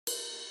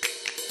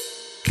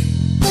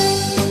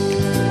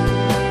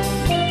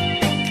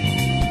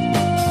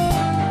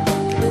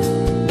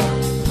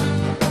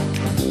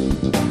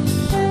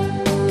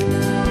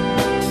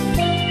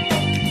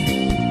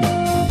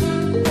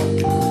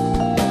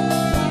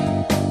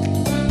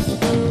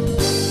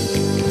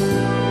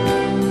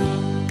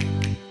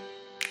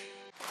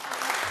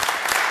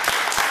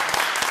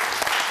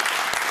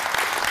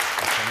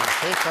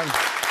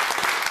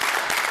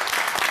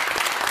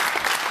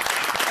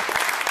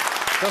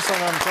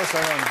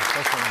Köszönöm.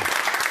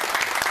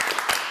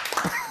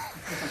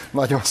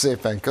 Nagyon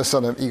szépen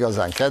köszönöm,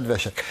 igazán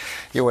kedvesek.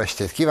 Jó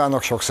estét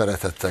kívánok, sok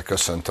szeretettel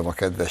köszöntöm a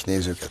kedves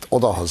nézőket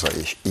odahaza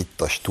és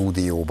itt a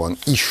stúdióban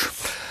is.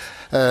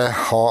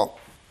 Ha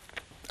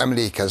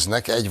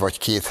emlékeznek, 1 vagy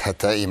 2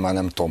 hete, én már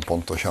nem tudom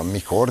pontosan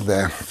mikor,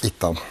 de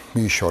itt a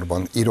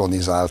műsorban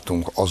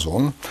ironizáltunk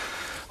azon,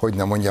 hogy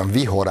nem mondjam,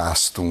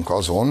 vihoráztunk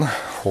azon,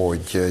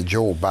 hogy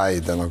Joe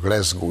Biden a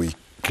Glasgow-i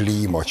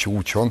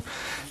klímacsúcson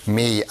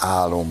mély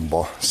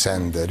álomba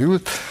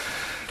szenderült,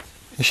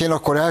 és én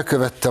akkor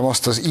elkövettem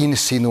azt az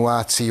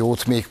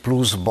insinuációt még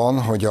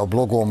pluszban, hogy a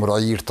blogomra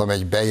írtam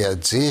egy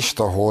bejegyzést,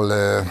 ahol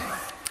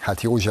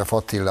hát József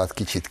Attilát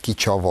kicsit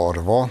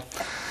kicsavarva,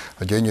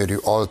 a Gyönyörű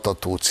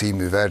Altató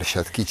című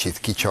verset kicsit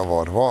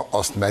kicsavarva,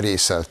 azt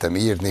merészeltem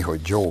írni, hogy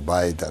Joe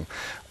Biden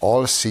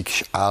alszik,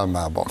 s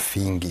álmában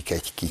fingik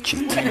egy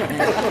kicsit.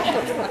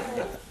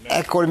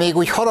 Ekkor még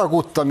úgy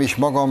haragudtam is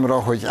magamra,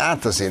 hogy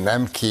hát azért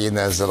nem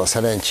kéne ezzel a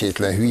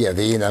szerencsétlen hülye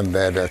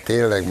vénemberrel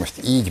tényleg most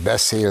így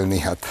beszélni,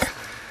 hát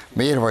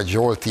miért vagy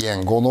Zsolt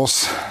ilyen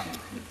gonosz?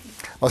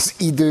 Az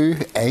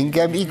idő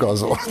engem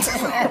igazolt.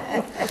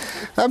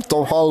 Nem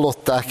tudom,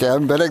 hallották-e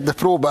emberek, de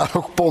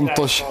próbálok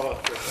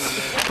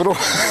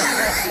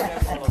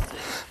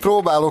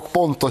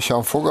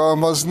pontosan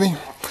fogalmazni.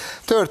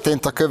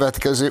 Történt a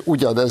következő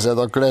ugyanezen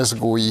a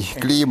Glasgow-i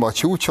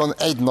klímacsúcson,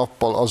 1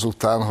 nappal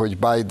azután, hogy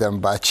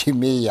Biden bácsi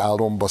mély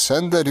álomba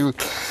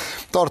szenderült,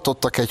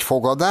 tartottak egy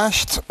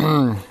fogadást.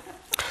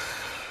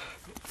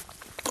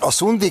 A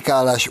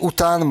szundikálás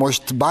után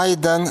most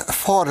Biden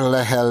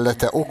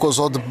farlehellete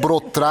okozott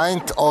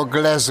botrányt a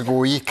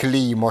Glasgow-i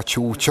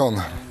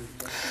klímacsúcson.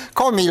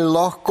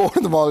 Camilla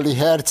Cornwalli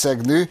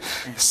hercegnő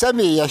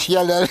személyes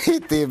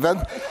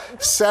jelenlétében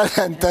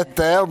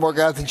szellentette el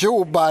magát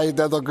Joe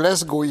Biden a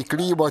Glasgow-i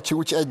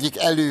klímacsúcs egyik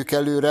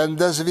előkelő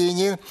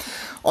rendezvényén,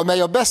 amely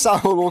a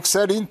beszámolók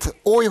szerint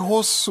oly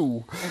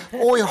hosszú,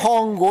 oly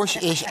hangos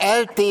és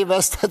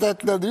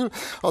eltéveszthetetlenül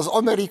az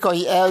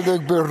amerikai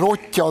elnökből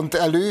rottyant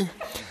elő,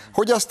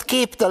 hogy azt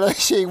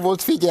képtelenség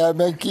volt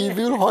figyelmen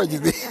kívül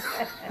hagyni.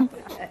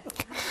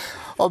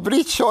 A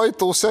brit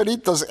sajtó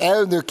szerint az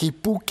elnöki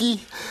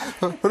puki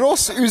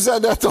rossz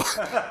üzenet a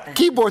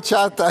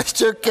kibocsátás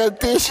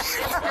csökkentés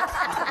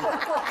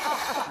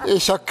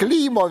és a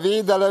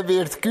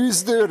klímavédelemért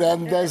küzdő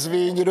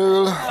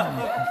rendezvényről.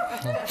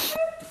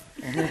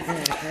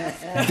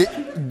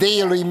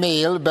 Daily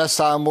Mail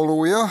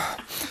beszámolója,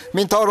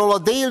 mint arról a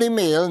Daily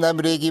Mail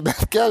nemrégiben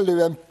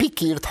kellően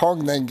pikírt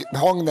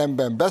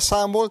hangnemben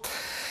beszámolt,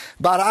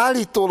 bár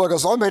állítólag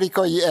az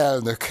amerikai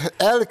elnök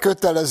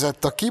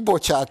elkötelezett a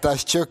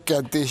kibocsátás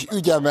csökkentés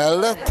ügye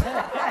mellett,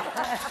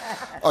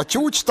 a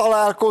csúcs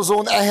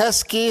találkozón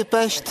ehhez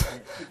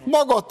képest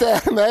maga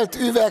termelt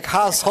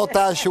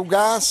üvegházhatású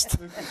gázt,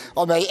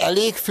 amely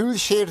elég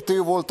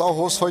fülsértő volt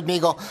ahhoz, hogy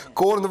még a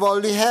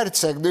Cornwalli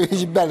hercegnő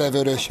is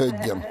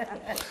belevörösödjön.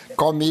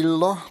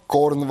 Camilla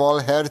Cornwall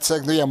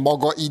hercegnője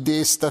maga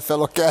idézte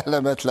fel a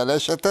kellemetlen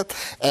esetet,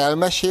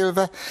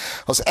 elmesélve,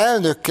 az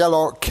elnökkel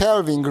a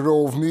Kelvin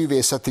Grove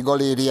művészeti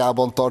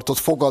galériában tartott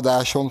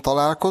fogadáson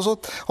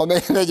találkozott,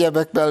 amely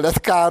egyebek mellett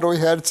Károly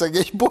herceg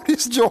és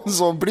Boris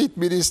Johnson brit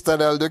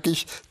miniszterelnök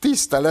is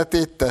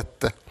tiszteletét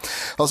tette.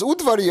 Az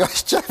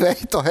udvarias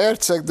cseveit a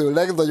hercegnő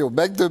legnagyobb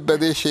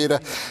megdöbbenésére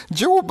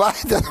Joe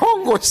Biden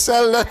hangos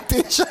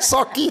szellentése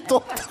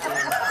szakított.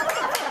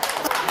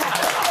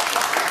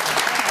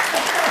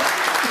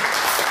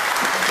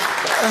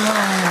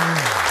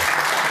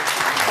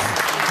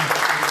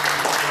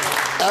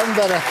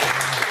 Emberek,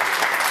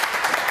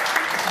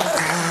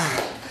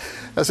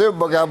 ez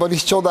önmagában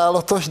is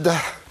csodálatos,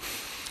 de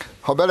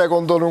ha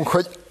belegondolunk,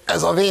 hogy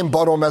ez a vén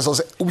barom, ez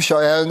az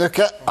USA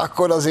elnöke,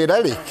 akkor azért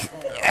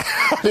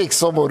elég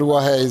szomorú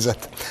a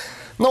helyzet.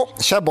 No,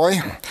 se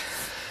baj,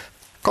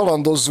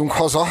 kalandozzunk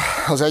haza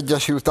az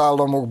Egyesült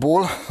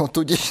Államokból, ott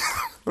úgyis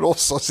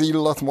rossz az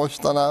illat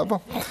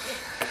mostanában.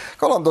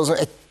 Kalandozzunk,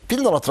 egy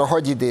pillanatra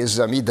hadd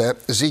idézzem ide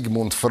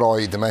Sigmund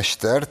Freud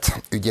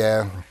mestert,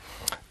 ugye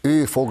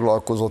ő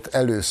foglalkozott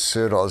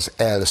először az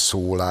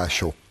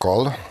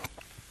elszólásokkal,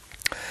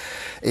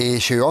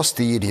 és ő azt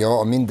írja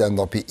a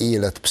Mindennapi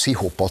Élet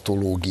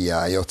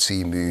pszichopatológiája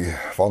című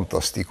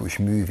fantasztikus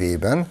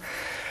művében,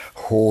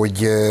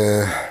 hogy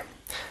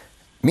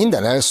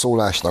minden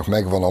elszólásnak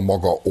megvan a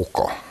maga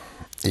oka.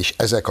 És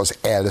ezek az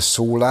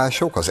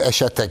elszólások az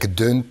esetek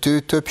döntő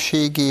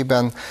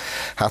többségében,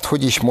 hát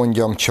hogy is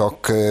mondjam,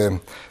 csak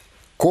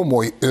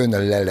komoly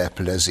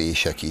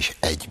önleleplezések is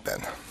egyben.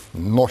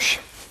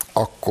 Nos,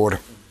 akkor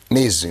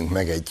nézzünk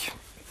meg egy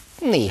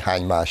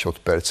néhány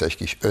másodperces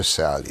kis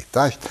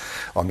összeállítást,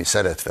 ami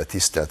szeretve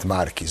tisztelt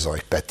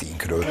Márki-Zay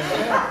Petinkről.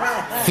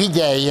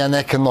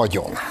 Figyeljenek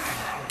nagyon!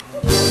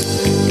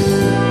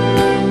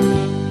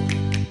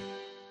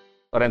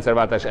 A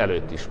rendszerváltás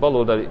előtt is.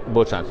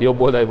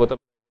 Jobboldali volt.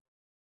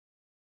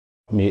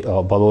 Mi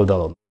a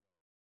baloldalon?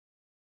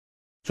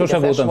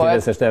 Sosem voltam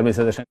fideszes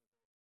természetesen.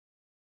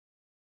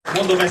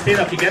 Mondom ezt én,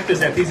 aki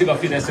 2010-ig a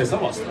Fideszre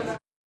szavaztam.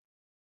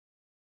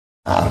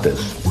 Hát ez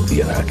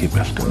ilyen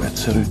elképesztően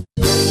egyszerű.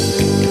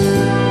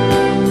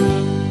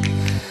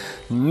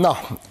 Na,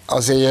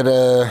 azért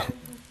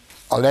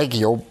a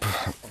legjobb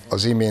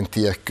az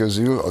iméntiek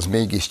közül az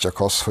mégiscsak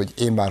az, hogy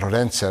én már a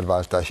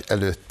rendszerváltás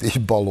előtt is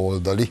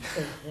baloldali,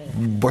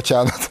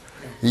 bocsánat,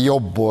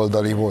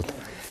 jobboldali volt.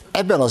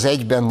 Ebben az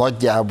egyben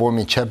nagyjából,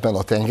 mint sebben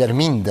a tenger,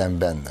 minden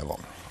benne van.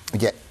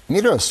 Ugye,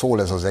 miről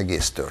szól ez az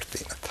egész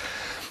történet?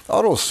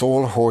 Arról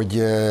szól,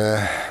 hogy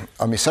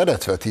ami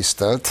szeretve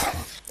tisztelt,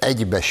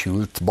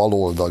 egybesült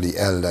baloldali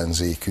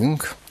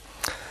ellenzékünk,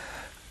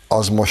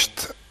 az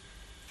most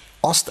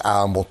azt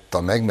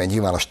álmodta meg, mert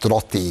nyilván a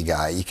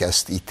stratégáik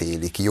ezt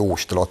ítélik jó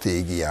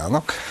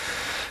stratégiának,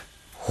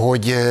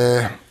 hogy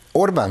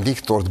Orbán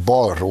Viktort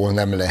balról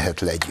nem lehet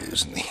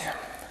legyőzni.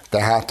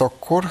 Tehát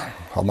akkor,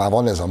 ha már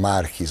van ez a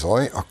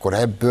márkizaj, akkor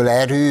ebből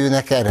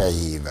erőnek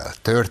erejével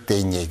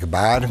történjék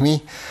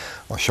bármi,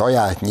 a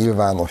saját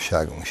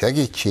nyilvánosságunk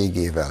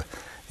segítségével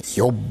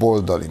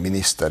jobboldali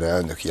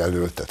miniszterelnök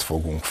jelöltet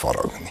fogunk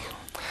faragni.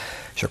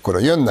 És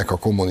akkor jönnek a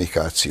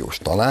kommunikációs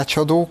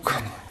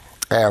tanácsadók,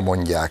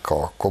 elmondják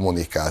a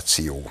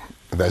kommunikáció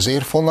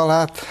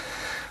vezérfonalát,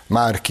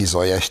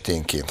 Márki-Zay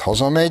esténként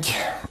hazamegy,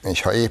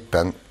 és ha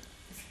éppen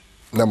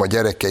nem a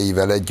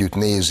gyerekeivel együtt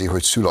nézi,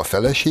 hogy szül a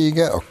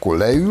felesége, akkor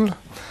leül,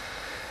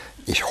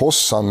 és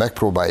hosszan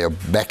megpróbálja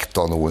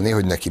megtanulni,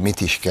 hogy neki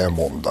mit is kell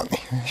mondani.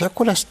 És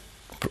akkor ezt,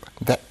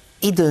 de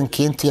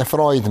időnként ilyen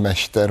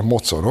Freudmester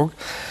mocorog,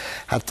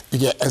 hát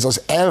ugye ez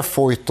az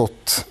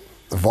elfojtott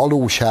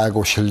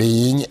valóságos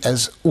lény,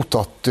 ez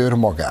utat tör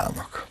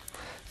magának.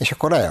 És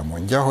akkor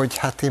elmondja, hogy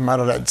hát én már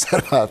a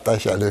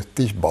rendszerváltás előtt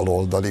is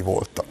baloldali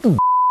voltam.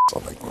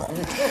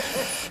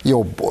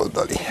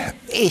 Jobboldali.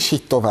 És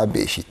így tovább,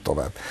 és így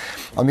tovább.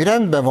 Ami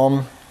rendben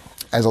van,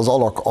 ez az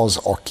alak az,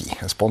 aki.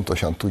 Ezt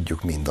pontosan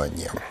tudjuk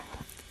mindannyian.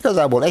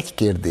 Igazából egy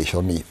kérdés,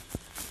 ami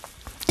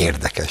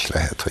érdekes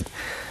lehet, hogy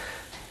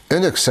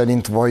önök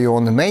szerint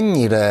vajon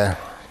mennyire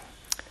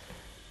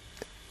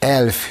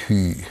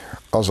elfhű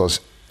az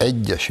az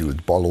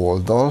egyesült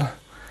baloldal,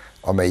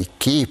 amelyik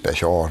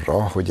képes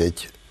arra, hogy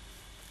egy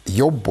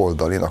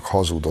jobboldalinak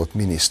hazudott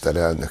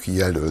miniszterelnöki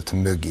jelölt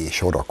mögé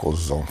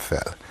sorakozzon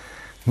fel.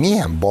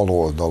 Milyen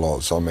baloldal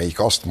az, amelyik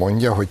azt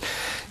mondja, hogy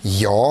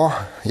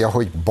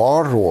hogy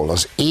balról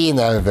az én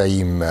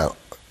elveimmel,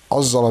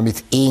 azzal,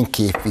 amit én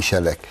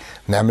képviselek,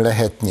 nem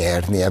lehet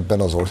nyerni ebben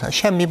az országban.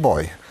 Semmi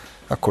baj.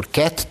 Akkor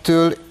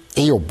kettől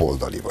én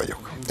jobboldali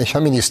vagyok. És a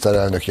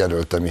miniszterelnök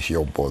jelöltem is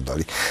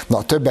jobboldali.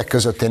 Na, többek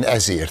között én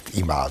ezért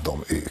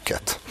imádom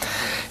őket.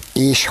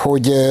 És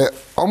hogy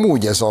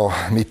amúgy ez a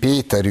mi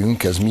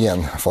Péterünk, ez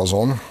milyen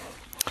fazon.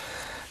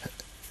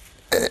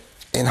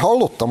 Én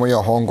hallottam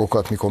olyan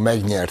hangokat, mikor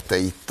megnyerte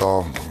itt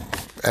a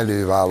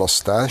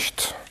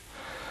előválasztást,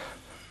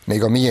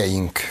 még a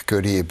mieink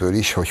köréből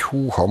is, hogy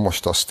ha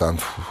most aztán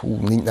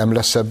nem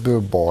lesz ebből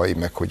baj,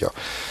 meg hogy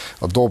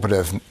a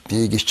Dobrev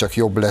mégiscsak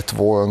jobb lett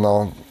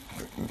volna,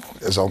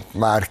 ez a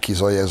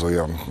Márki-Zay, ez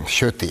olyan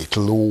sötét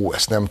ló,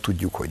 ezt nem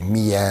tudjuk, hogy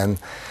milyen,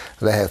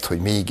 lehet, hogy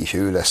mégis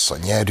ő lesz a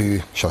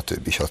nyerő,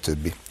 stb.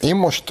 Stb. Én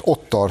most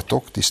ott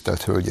tartok,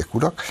 tisztelt hölgyek,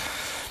 urak,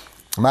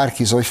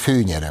 Márki-Zay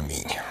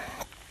főnyeremény.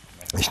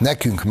 És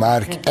nekünk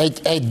már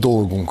egy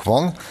dolgunk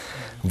van,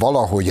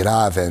 valahogy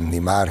rávenni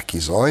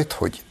Márki-Zayt,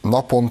 hogy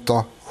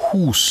naponta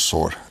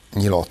 20-szor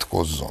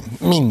nyilatkozzon.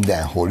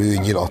 Mindenhol ő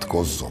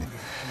nyilatkozzon.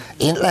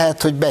 Én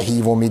lehet, hogy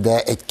behívom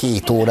ide egy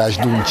 2 órás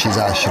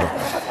duncsizásra.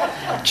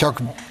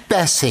 Csak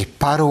beszélj,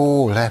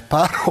 parole.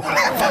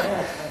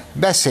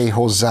 Beszélj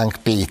hozzánk,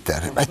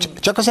 Péter.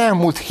 Csak az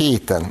elmúlt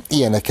héten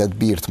ilyeneket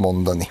bírt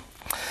mondani.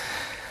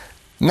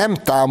 Nem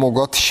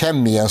támogat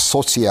semmilyen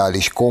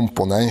szociális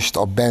komponenst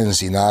a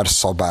benzinár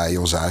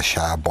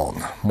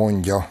szabályozásában,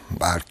 mondja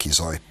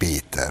Márki-Zay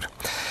Péter.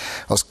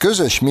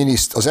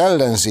 Az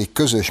ellenzék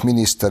közös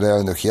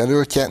miniszterelnök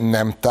jelöltje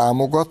nem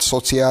támogat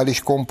szociális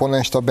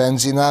komponenst a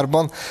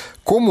benzinárban,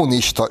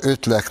 kommunista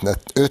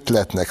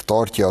ötletnek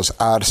tartja az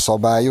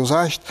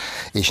árszabályozást,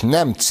 és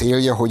nem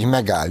célja, hogy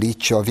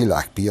megállítsa a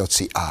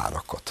világpiaci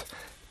árakat.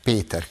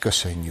 Péter,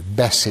 köszönjük,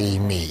 beszélj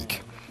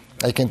még!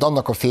 Egyébként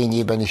annak a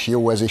fényében is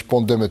jó ez, és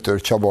pont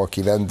Dömötör Csaba,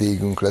 aki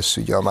vendégünk lesz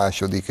ugye a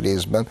második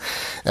részben,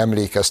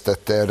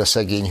 emlékeztette erre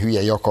szegény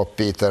hülye Jakab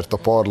Pétert a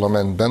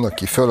parlamentben,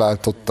 aki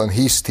fölálltottan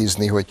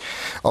hisztizni, hogy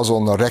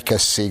azonnal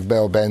rekesszék be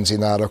a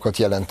benzinárakat,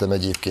 jelentem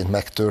egyébként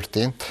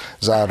megtörtént,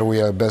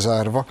 zárójel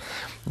bezárva,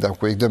 de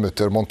akkor egy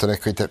Dömötör mondta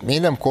neki, hogy te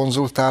miért nem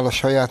konzultál a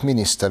saját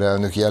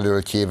miniszterelnök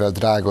jelöltjével,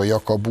 drága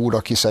Jakab úr,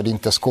 aki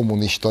szerint ez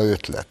kommunista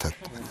ötlet.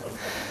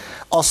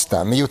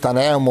 Aztán, miután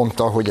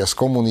elmondta, hogy ez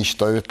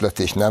kommunista ötlet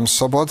és nem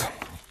szabad,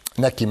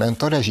 neki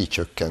ment a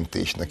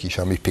rezsicsökkentésnek is,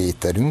 ami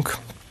Péterünk,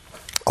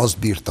 azt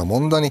bírta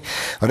mondani,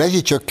 a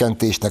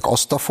rezsicsökkentésnek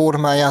azt a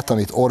formáját,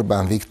 amit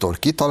Orbán Viktor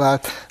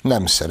kitalált,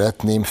 nem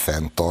szeretném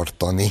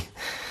fenntartani.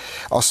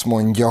 Azt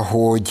mondja,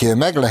 hogy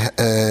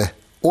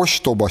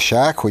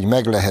ostobaság, hogy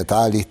meg lehet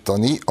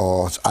állítani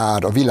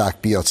a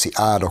világpiaci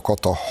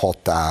árakat a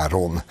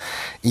határon.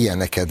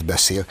 Ilyeneket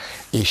beszél.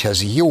 És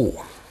ez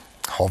jó.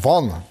 Ha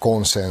van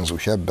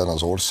konszenzus ebben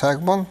az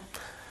országban,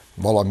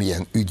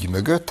 valamilyen ügy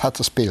mögött, hát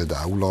az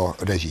például a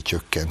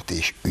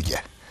rezsicsökkentés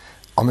ügye.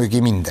 amögé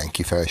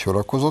mindenki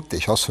felsorakozott,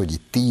 és az, hogy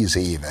itt 10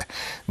 éve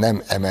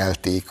nem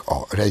emelték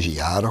a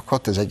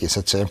rezsiárakat, ez egész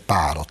egyszerűen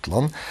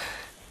páratlan,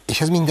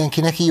 és ez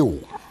mindenkinek jó.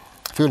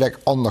 Főleg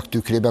annak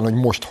tükrében, hogy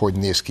most hogy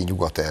néz ki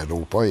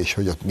Nyugat-Európa, és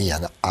hogy ott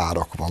milyen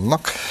árak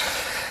vannak.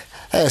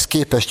 Ehhez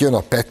képest jön a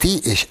Peti,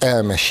 és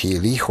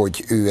elmeséli,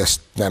 hogy ő ezt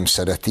nem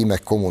szereti,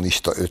 meg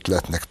kommunista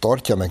ötletnek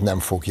tartja, meg nem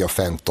fogja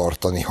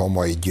fenntartani, ha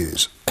majd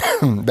győz.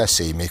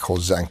 Beszélj még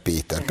hozzánk,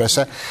 Péter.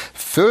 Persze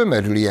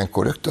fölmerül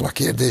ilyenkor rögtön a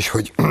kérdés,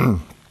 hogy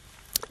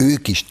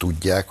ők is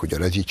tudják, hogy a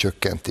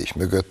rezsicsökkentés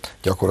mögött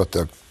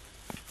gyakorlatilag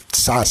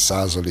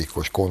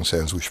 100%-os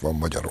konszenzus van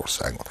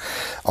Magyarországon.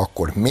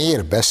 Akkor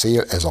miért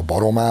beszél ez a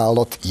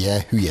baromállat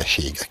ilyen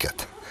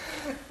hülyeségeket?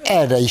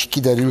 Erre is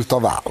kiderült a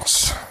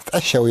válasz.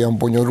 Ez se olyan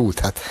bonyolult.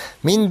 Hát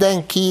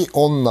mindenki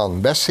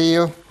onnan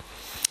beszél,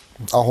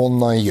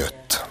 ahonnan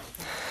jött.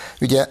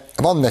 Ugye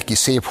van neki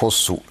szép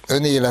hosszú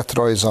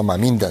önéletrajza, már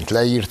mindent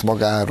leírt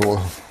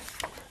magáról,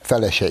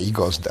 fele se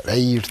igaz, de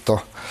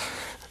leírta.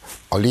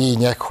 A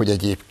lényeg, hogy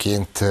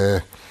egyébként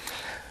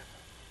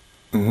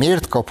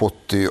miért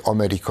kapott ő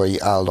amerikai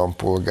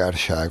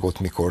állampolgárságot,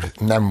 mikor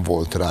nem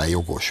volt rá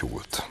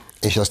jogosult?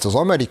 És ezt az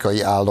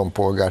amerikai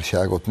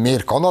állampolgárságot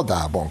miért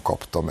Kanadában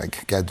kapta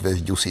meg?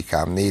 Kedves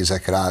Gyuszikám,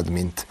 nézek rád,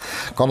 mint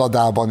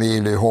Kanadában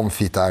élő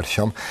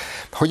honfitársam.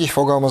 Hogy is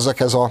fogalmazzak,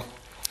 ez a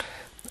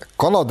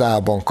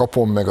Kanadában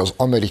kapom meg az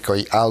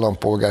amerikai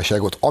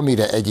állampolgárságot,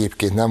 amire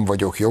egyébként nem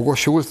vagyok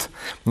jogosult,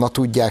 na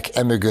tudják,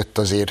 emögött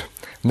azért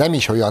nem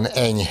is olyan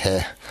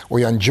enyhe,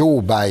 olyan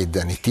Joe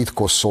Biden-i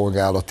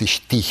titkosszolgálati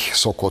stih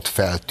szokott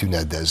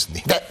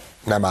feltünedezni. De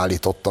nem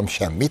állítottam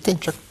semmit, én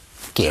csak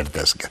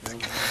kérdezgetek.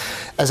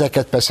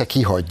 Ezeket persze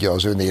kihagyja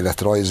az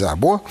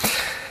önéletrajzából,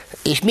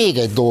 és még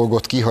egy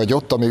dolgot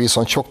kihagyott, ami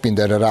viszont sok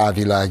mindenre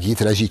rávilágít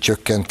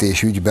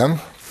rezsicsökkentés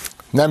ügyben.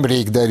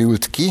 Nemrég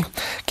derült ki,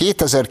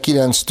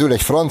 2009-től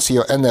egy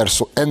francia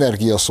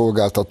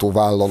energiaszolgáltató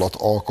vállalat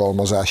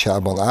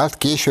alkalmazásában állt,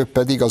 később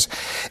pedig az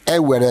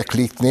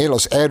Eurelectric-nél,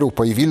 az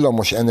Európai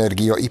Villamos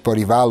Energia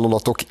Ipari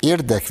Vállalatok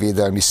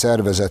Érdekvédelmi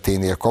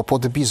Szervezeténél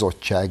kapott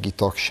bizottsági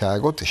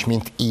tagságot, és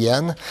mint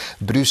ilyen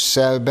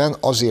Brüsszelben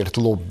azért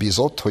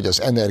lobbizott, hogy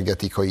az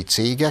energetikai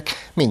cégek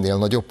minél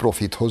nagyobb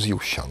profithoz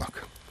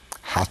jussanak.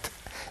 Hát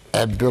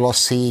ebből a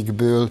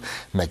székből,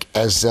 meg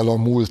ezzel a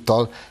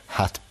múlttal,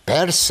 hát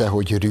persze,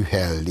 hogy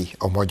rühelli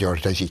a magyar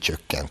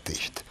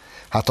rezsicsökkentést.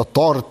 Hát a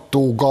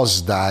tartó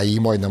gazdái,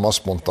 majdnem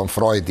azt mondtam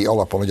freudi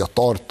alapon, hogy a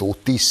tartó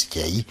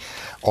tisztjei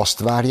azt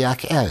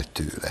várják el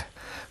tőle,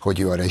 hogy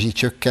ő a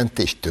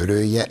rezsicsökkentést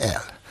törölje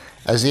el.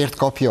 Ezért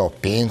kapja a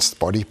pénzt,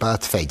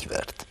 paripát,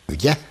 fegyvert.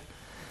 Ugye?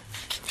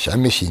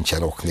 Semmi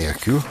sincsen ok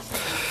nélkül.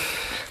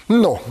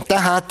 No,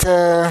 tehát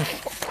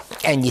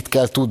ennyit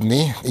kell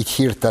tudni, így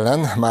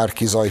hirtelen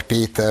Márki-Zay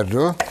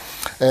Péterről.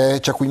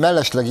 Csak úgy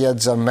mellesleg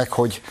jegyzem meg,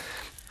 hogy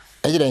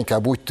egyre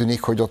inkább úgy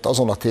tűnik, hogy ott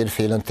azon a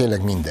térfélen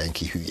tényleg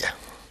mindenki hülye.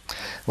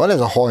 Van ez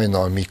a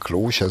Hajnal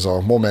Miklós, ez a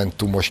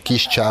momentumos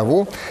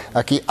kiscsávó,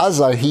 aki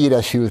azzal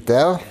híresült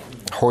el,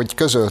 hogy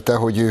közölte,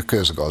 hogy ő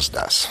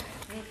közgazdász.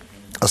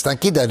 Aztán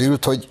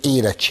kiderült, hogy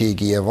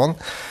érettségie van.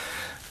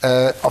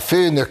 A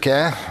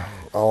főnöke,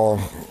 a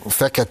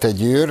Fekete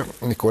Győr,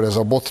 mikor ez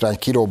a botrány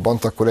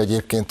kirobbant, akkor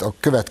egyébként a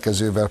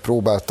következővel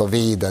próbálta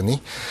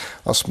védeni.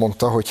 Azt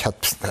mondta, hogy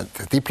hát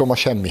diploma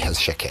semmihez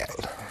se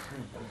kell.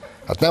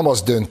 Hát nem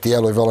az dönti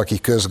el, hogy valaki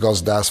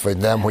közgazdász vagy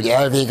nem, hogy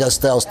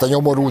elvégezte azt a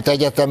nyomorult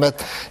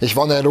egyetemet, és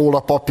van-e róla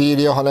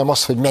papírja, hanem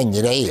az, hogy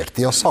mennyire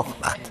érti a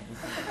szakmát.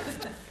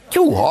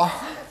 Tyúha!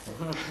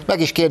 Meg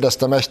is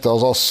kérdeztem este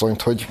az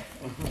asszonyt, hogy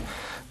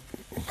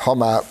ha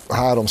már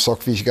 3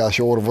 szakvizsgás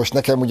orvos,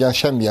 nekem ugyan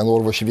semmilyen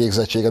orvosi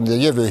végzettségem, de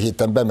jövő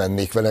héten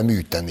bemennék vele,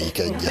 műtenék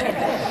egyet.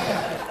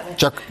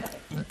 Csak,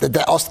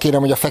 de azt kérem,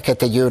 hogy a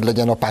Fekete Győr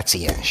legyen a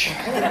páciens.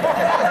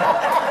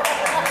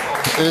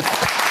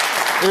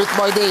 Őt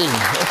majd én.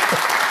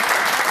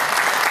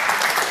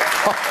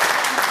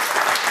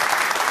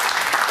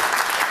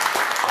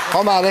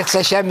 Ha már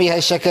egyszer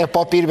semmihez se kell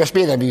papír, és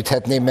miért nem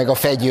üthetném meg a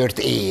fegyőrt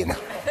én?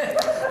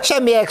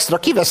 Semmi extra,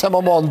 kiveszem a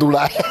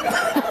manduláját.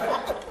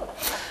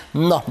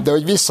 Na, de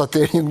hogy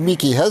visszatérjünk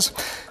Mikihez,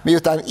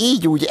 miután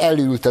így úgy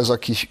elült ez a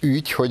kis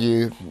ügy, hogy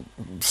ő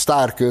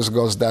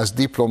sztárközgazdász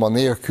diploma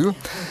nélkül,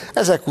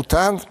 ezek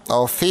után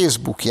a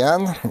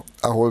Facebookján,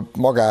 ahol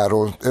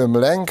magáról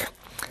ömleng,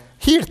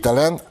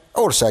 hirtelen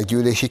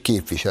országgyűlési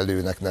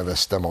képviselőnek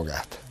nevezte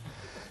magát.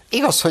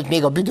 Igaz, hogy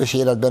még a büdös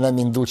életben nem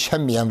indult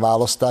semmilyen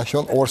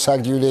választáson,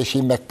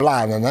 országgyűlési, meg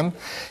pláne nem,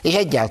 és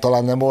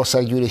egyáltalán nem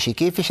országgyűlési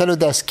képviselő,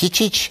 de ez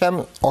kicsit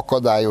sem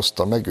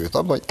akadályozta meg őt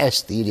abban, hogy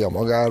ezt írja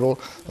magáról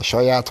a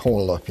saját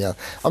honlapján.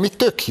 Ami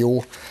tök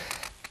jó.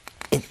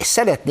 Én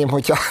szeretném,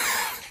 hogyha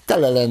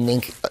tele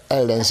lennénk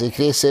ellenzék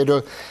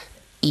részéről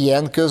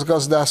ilyen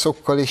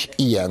közgazdászokkal és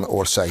ilyen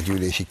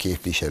országgyűlési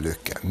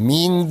képviselőkkel.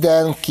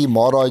 Mindenki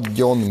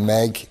maradjon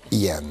meg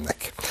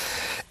ilyennek.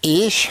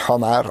 És ha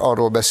már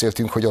arról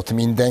beszéltünk, hogy ott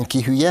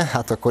mindenki hülye,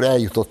 hát akkor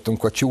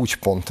eljutottunk a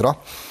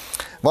csúcspontra.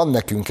 Van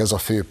nekünk ez a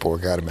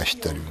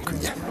főpolgármesterünk,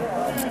 ugye?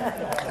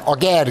 A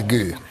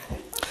Gergő.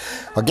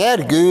 A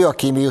Gergő,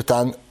 aki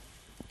miután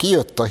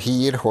kijött a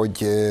hír,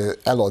 hogy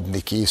eladni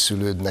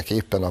készülődnek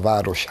éppen a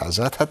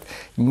városházát, hát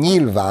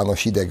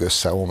nyilvános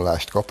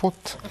idegösszeomlást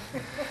kapott,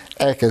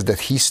 elkezdett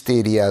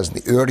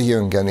hisztériázni,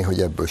 örjöngeni,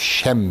 hogy ebből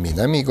semmi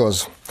nem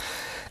igaz.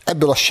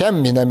 Ebből a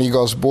semmi nem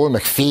igazból,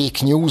 meg fake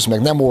news,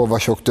 meg nem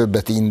olvasok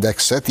többet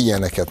Indexet,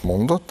 ilyeneket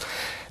mondott,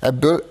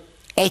 ebből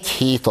egy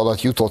hét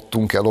alatt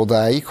jutottunk el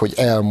odáig, hogy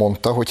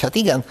elmondta, hogy hát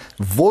igen,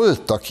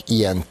 voltak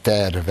ilyen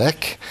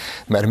tervek,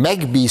 mert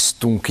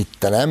megbíztunk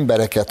itten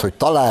embereket, hogy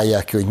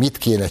találják ki, hogy mit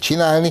kéne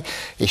csinálni,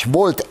 és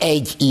volt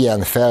egy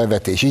ilyen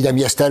felvetés, így,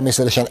 mi ezt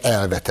természetesen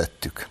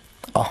elvetettük.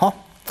 Aha,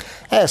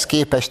 ehhez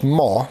képest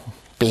ma,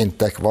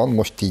 péntek van,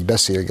 most így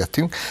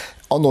beszélgetünk,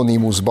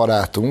 Anonymous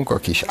barátunk, a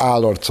kis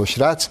állarcos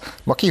rác,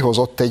 ma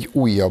kihozott egy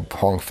újabb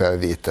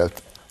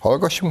hangfelvételt.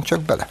 Hallgassunk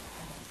csak bele!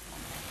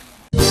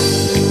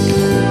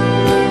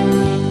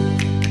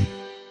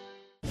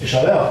 És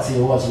a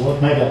reakció az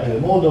volt meglepő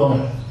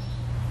módon,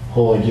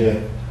 hogy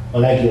a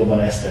legjobban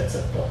ezt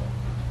tetszett a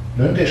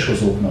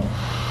döntéshozóknak,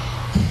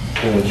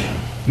 hogy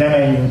ne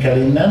menjünk el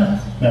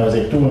innen, mert az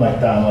egy túl nagy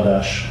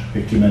támadás,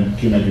 hogy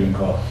kimegyünk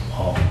a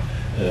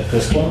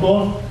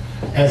központból.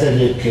 Ez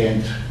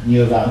egyébként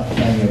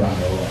nem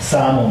nyilvánvalóan,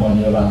 számomra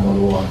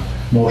nyilvánvalóan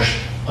most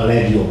a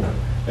legjobb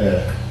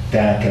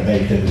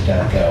beütevő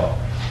telke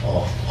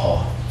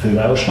a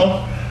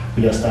fővárosnak.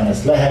 Hogy aztán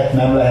ezt lehet,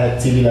 nem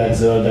lehet, civilek,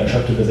 zöldek,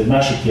 stb. Ez egy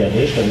másik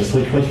kérdés, tehát ezt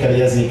hogy kell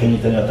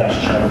érzékenyíteni a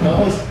társaságot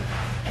ahhoz.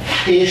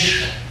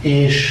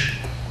 És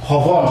ha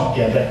van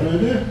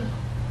érdeklődő,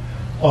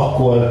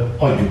 akkor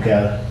adjuk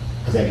el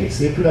az egész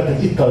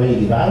épületet. Itt a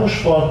régi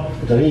városfal,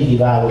 a régi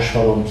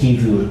városfalon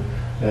kívül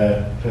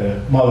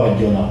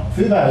maradjon a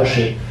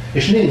fővárosé,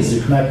 és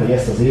nézzük meg, hogy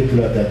ezt az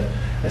épületet,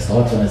 ezt a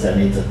 60 000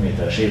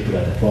 négyzetméteres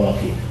épületet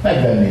valaki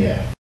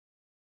megvennie.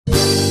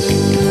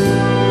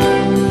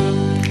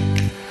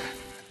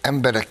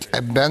 Emberek,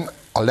 ebben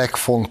a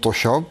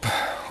legfontosabb,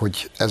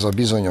 hogy ez a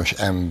bizonyos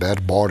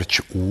ember, Barcs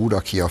úr,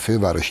 aki a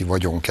fővárosi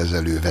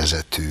vagyonkezelő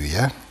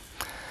vezetője,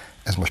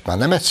 ez most már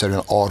nem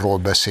egyszerűen arról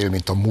beszél,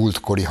 mint a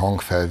múltkori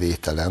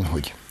hangfelvételen,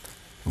 hogy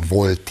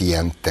volt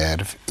ilyen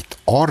terv, itt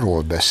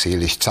arról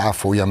beszél, és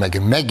cáfolja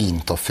meg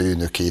megint a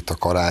főnökét, a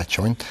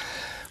Karácsonyt,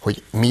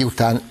 hogy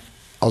miután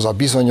az a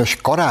bizonyos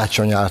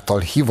Karácsony által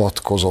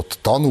hivatkozott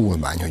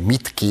tanulmány, hogy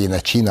mit kéne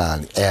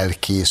csinálni,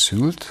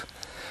 elkészült,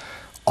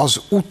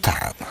 az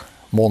után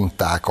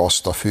mondták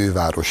azt a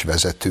főváros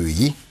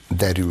vezetői,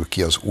 derül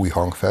ki az új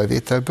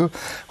hangfelvételből,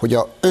 hogy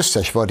az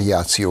összes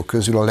variáció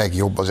közül a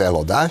legjobb az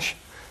eladás,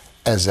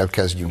 ezzel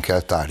kezdjünk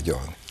el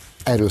tárgyalni.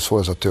 Erről szól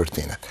ez a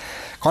történet.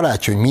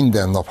 Karácsony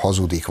minden nap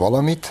hazudik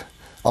valamit,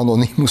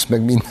 Anonymous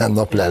meg minden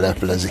nap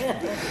leleplezi.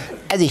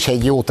 Ez is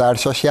egy jó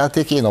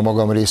társasjáték, én a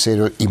magam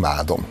részéről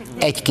imádom.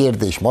 Egy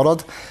kérdés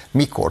marad,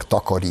 mikor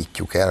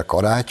takarítjuk el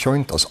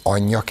Karácsonyt az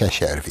anyja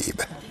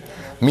keservébe?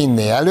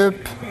 Minél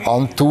előbb,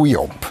 antú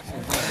jobb.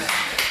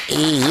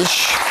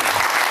 És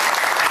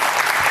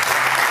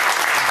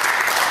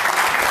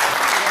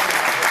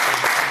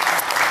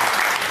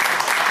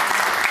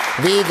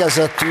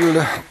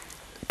végezetül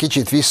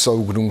kicsit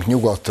visszaugrunk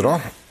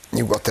nyugatra,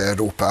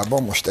 Nyugat-Európába,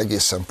 most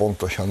egészen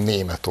pontosan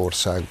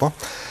Németországba.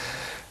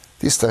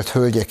 Tisztelt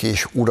Hölgyek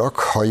és Urak,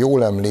 ha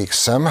jól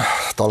emlékszem,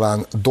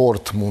 talán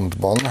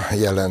Dortmundban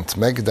jelent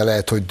meg, de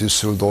lehet, hogy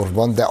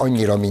Düsseldorfban, de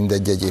annyira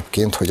mindegy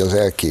egyébként, hogy az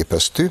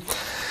elképesztő.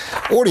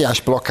 Óriás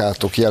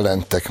plakátok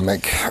jelentek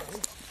meg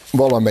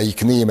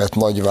valamelyik német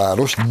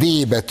nagyváros,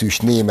 D betűs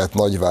német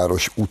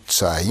nagyváros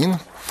utcáin.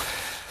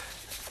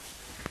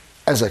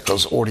 Ezek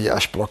az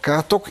óriás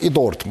plakátok,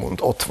 Dortmund,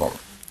 ott van.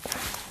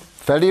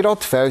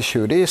 Felirat,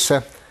 felső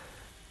része,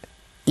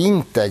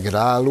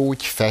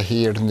 integrálódj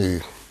fehér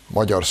nő.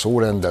 Magyar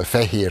szórenddel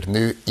fehér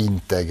nő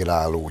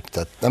integrálódj.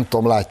 Tehát nem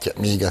tudom, látja,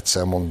 még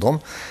egyszer mondom,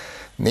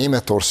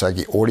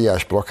 németországi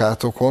óriás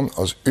plakátokon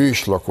az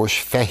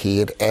őslakos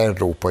fehér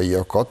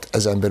európaiakat,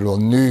 ezen belül a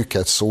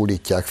nőket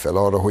szólítják fel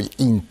arra, hogy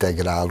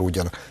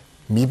integrálódjanak.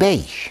 Mibe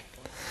is?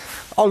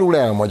 Alul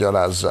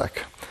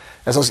elmagyarázzák.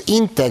 Ez az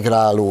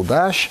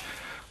integrálódás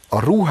a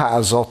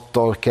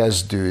ruházattal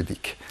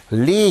kezdődik.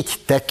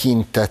 Légy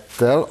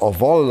tekintettel a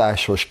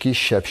vallásos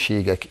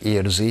kisebbségek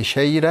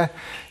érzéseire,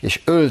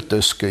 és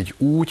öltözködj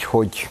úgy,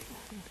 hogy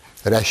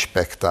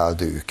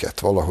respektáld őket.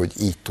 Valahogy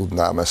így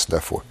tudnám ezt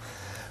lefordítani.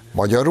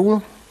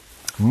 Magyarul,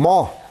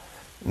 ma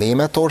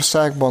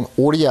Németországban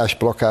óriás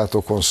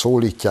plakátokon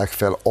szólítják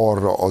fel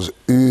arra az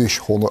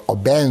a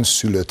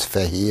benszülött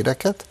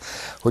fehéreket,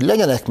 hogy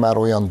legyenek már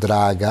olyan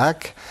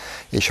drágák,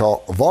 és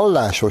a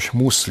vallásos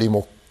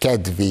muszlimok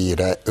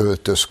kedvére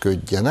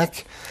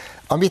öltözködjenek,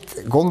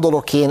 amit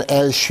gondolok én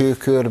első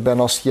körben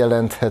azt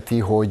jelentheti,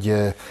 hogy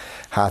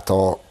hát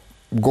a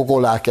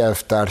Gogolák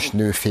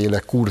elvtársnőféle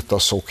kurta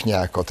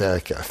szoknyákat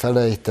el kell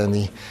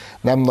felejteni,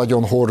 nem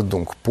nagyon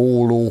hordunk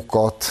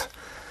pólókat,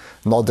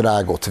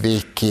 nadrágot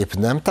végképp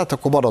nem, tehát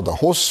akkor marad a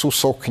hosszú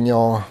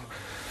szoknya,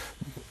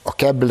 a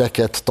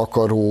kebleket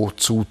takaró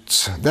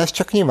cucc, de ez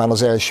csak nyilván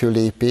az első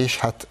lépés,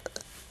 hát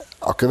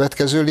a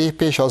következő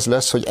lépés az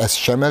lesz, hogy ez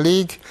sem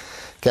elég,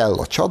 kell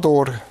a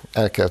csador,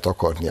 el kell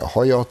takarni a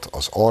hajat,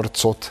 az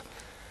arcot,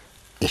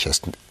 és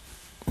ezt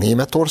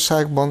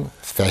Németországban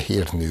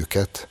fehér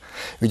nőket.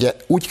 Ugye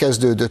úgy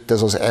kezdődött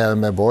ez az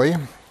elmebaj,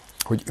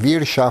 hogy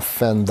wir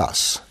schaffen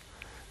das,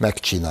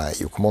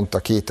 megcsináljuk,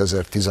 mondta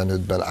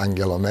 2015-ben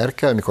Angela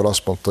Merkel, mikor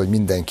azt mondta, hogy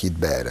mindenkit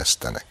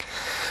beeresztenek.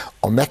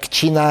 A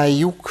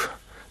megcsináljuk,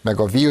 meg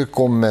a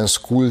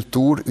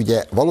Willkommenskultúr,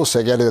 ugye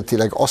valószínűleg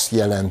eredetileg azt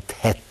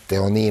jelenthette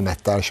a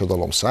német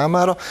társadalom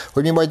számára,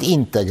 hogy mi majd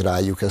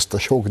integráljuk ezt a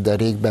sok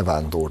derék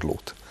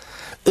bevándorlót.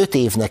 5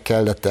 évnek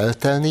kellett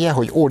eltelnie,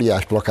 hogy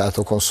óriás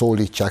plakátokon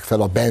szólítsák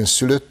fel a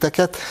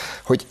benszülötteket,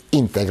 hogy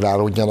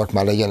integrálódjanak,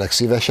 már legyenek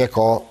szívesek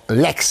a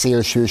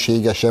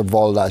legszélsőségesebb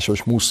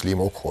vallásos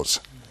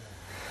muszlimokhoz.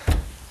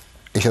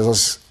 És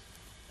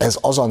ez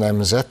az a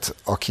nemzet,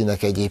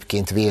 akinek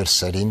egyébként vér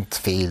szerint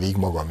félig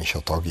magam is a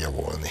tagja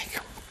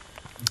volnék.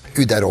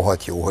 Üde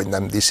rohadt jó, hogy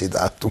nem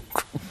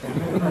diszidáltunk.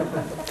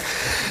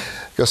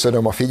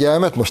 Köszönöm a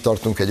figyelmet, most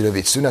tartunk egy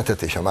rövid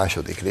szünetet, és a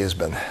második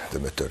részben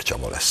Dömötör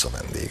Csaba lesz a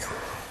vendégem.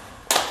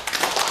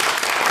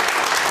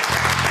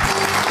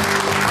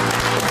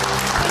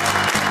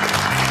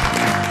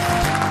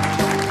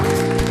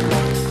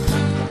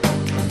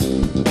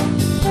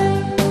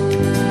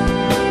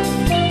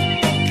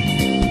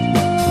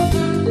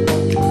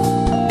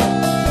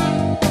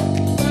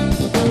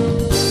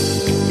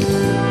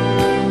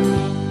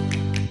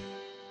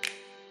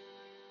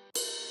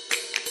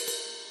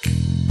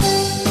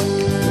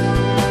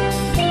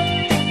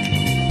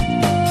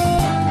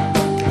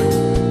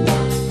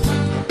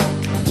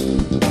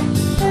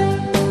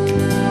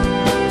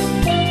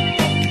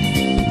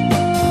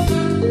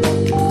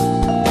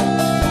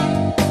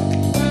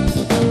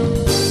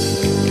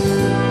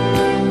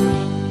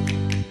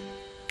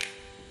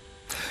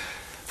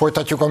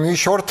 Folytatjuk a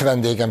műsort,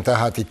 vendégem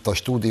tehát itt a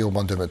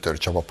stúdióban Dömötör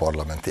Csaba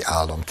parlamenti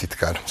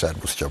államtitkár.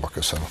 Szervusz Csaba,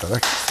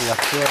 köszöntelek.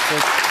 Sziasztok!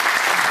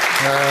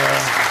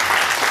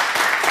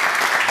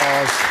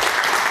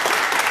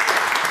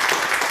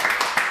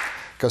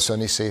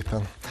 Köszöni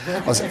szépen.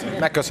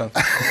 Megköszön.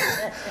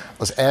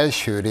 Az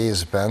első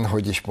részben,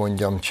 hogy is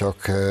mondjam,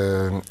 csak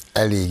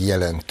elég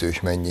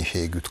jelentős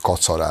mennyiségűt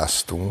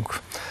kacaráztunk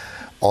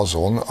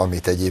azon,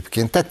 amit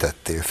egyébként te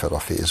tettél fel a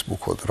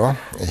Facebookodra,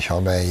 és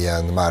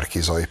amelyen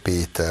Márki-Zay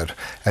Péter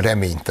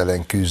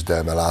reménytelen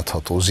küzdelme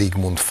látható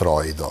Sigmund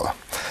Freuddal,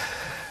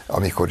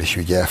 amikor is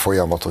ugye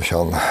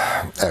folyamatosan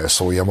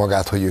elszólja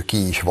magát, hogy ő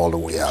ki is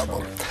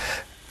valójában.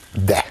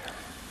 De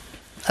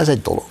ez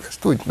egy dolog,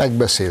 ezt úgy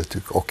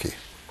megbeszéltük, oké,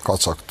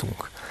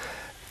 kacagtunk.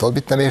 Tudod,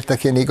 mit nem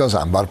értek én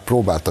igazán, bár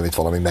próbáltam itt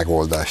valami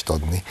megoldást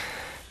adni.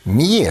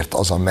 Miért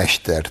az a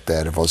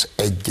mesterterv az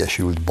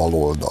Egyesült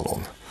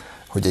Baloldalon,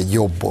 hogy egy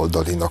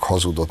jobboldalinak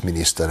hazudott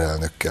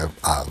miniszterelnökkel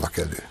állnak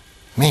elő?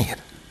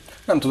 Miért?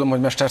 Nem tudom, hogy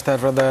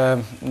mestertervre, de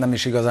nem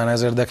is igazán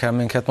ez érdekel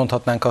minket.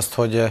 Mondhatnánk azt,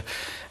 hogy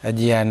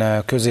egy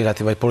ilyen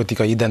közéleti vagy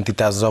politikai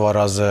identitászavar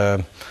az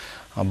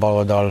a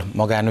baloldal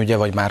magánügye,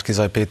 vagy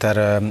Márki-Zay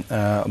Péter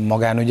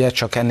magánügye,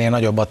 csak ennél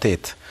nagyobb a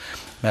tét.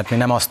 Mert mi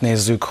nem azt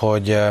nézzük,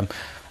 hogy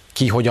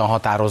ki hogyan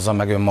határozza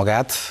meg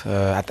önmagát,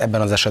 hát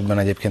ebben az esetben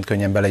egyébként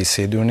könnyen bele is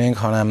szédülnénk,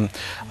 hanem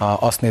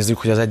azt nézzük,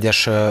 hogy az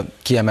egyes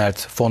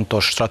kiemelt,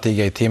 fontos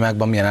stratégiai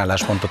témákban milyen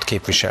álláspontot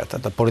képvisel.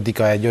 Tehát a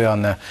politika egy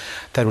olyan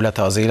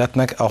területe az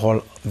életnek,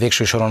 ahol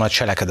végső soron a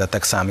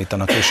cselekedetek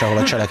számítanak, és ahol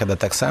a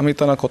cselekedetek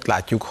számítanak, ott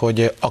látjuk,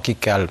 hogy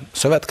akikkel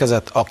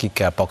szövetkezett,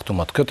 akikkel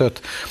paktumot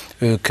kötött,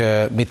 ők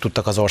mit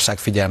tudtak az ország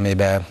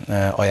figyelmébe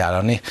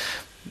ajánlani.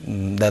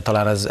 De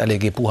talán ez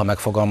eléggé puha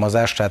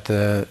megfogalmazás, tehát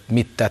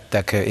mit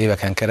tettek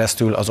éveken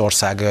keresztül az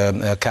ország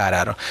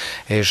kárára.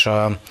 És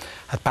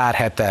hát pár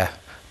hete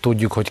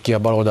tudjuk, hogy ki a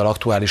baloldal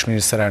aktuális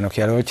miniszterelnök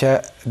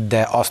jelöltje,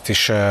 de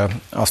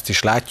azt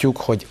is látjuk,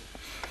 hogy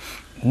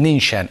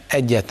nincsen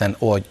egyetlen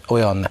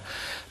olyan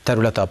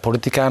területe a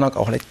politikának,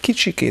 ahol egy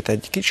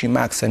kicsi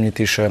mákszemnyit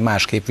is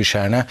más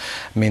képviselne,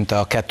 mint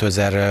a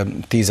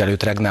 2010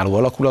 előtt regnáló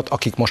alakulat,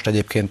 akik most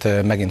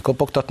egyébként megint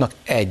kopogtatnak.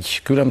 Egy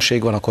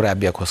különbség van a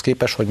korábbiakhoz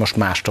képest, hogy most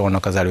más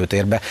tolnak az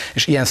előtérbe,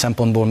 és ilyen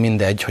szempontból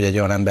mindegy, hogy egy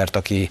olyan embert,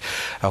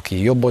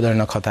 aki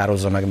jobboldalinak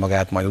határozza meg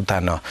magát, majd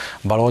utána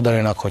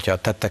baloldalinak, hogyha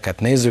a tetteket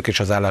nézzük, és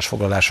az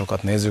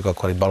állásfoglalásokat nézzük,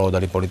 akkor egy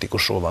baloldali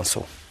politikusról van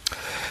szó.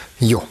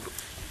 Jó,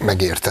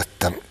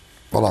 megértettem.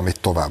 Valamit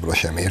továbbra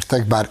sem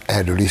értek, bár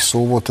erről is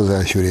szó volt az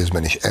első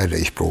részben, és erre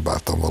is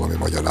próbáltam valami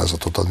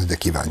magyarázatot adni, de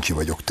kíváncsi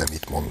vagyok, te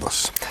mit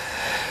mondasz.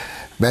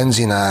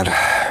 Benzinár,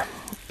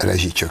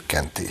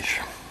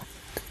 rezsicsökkentés.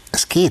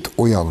 Ez két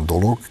olyan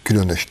dolog,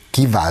 különös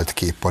kivált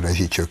kép a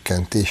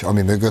rezsicsökkentés,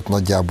 ami mögött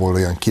nagyjából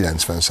olyan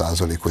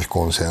 90%-os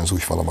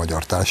konszenzus van a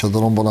magyar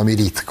társadalomban, ami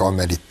ritka,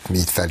 mert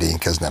itt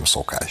felénk ez nem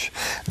szokás.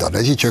 De a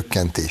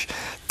rezsicsökkentés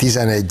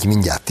 11,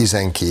 mindjárt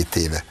 12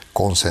 éve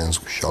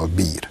konszenzussal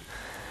bír.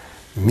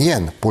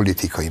 Milyen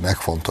politikai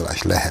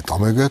megfontolás lehet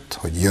amögött,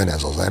 hogy jön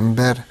ez az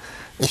ember,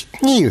 és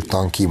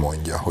nyíltan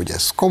kimondja, hogy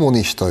ez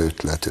kommunista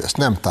ötlet, ő ezt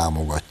nem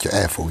támogatja,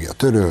 el fogja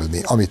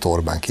törölni, amit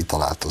Orbán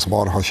kitalált, az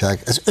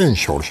marhaság, ez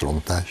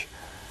önsorsrontás.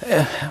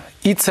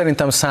 Itt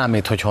szerintem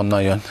számít, hogy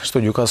honnan jön. És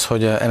tudjuk azt,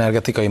 hogy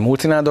energetikai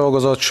multinál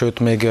dolgozott, sőt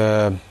még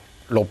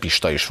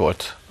lobbista is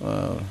volt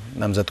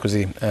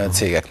nemzetközi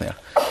cégeknél.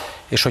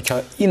 És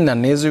hogyha innen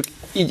nézzük,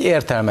 így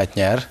értelmet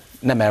nyer,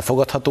 nem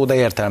elfogadható, de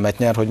értelmet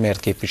nyer, hogy miért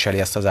képviseli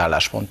ezt az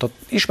álláspontot.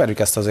 Ismerjük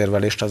ezt az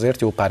érvelést,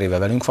 azért jó pár éve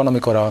velünk van,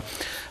 amikor a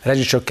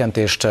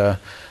rezsicsökkentést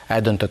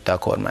eldöntötte a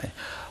kormány.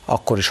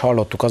 Akkor is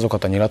hallottuk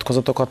azokat a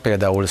nyilatkozatokat,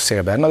 például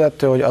Szél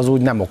Bernadettől, hogy az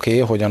úgy nem oké,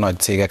 hogy a nagy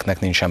cégeknek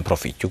nincsen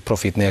profitjuk,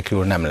 profit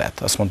nélkül nem lehet.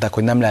 Azt mondták,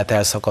 hogy nem lehet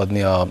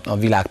elszakadni a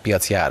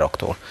világpiaci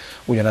áraktól.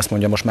 Ugyanezt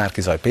mondja most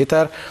Márki-Zay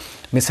Péter,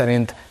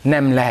 miszerint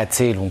nem lehet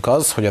célunk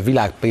az, hogy a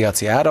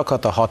világpiaci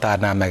árakat a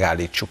határnál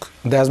megállítsuk.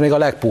 De ez még a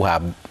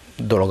legpuhább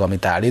dolog,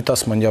 amit állít.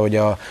 Azt mondja, hogy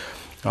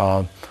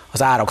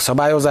az árak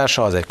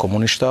szabályozása az egy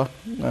kommunista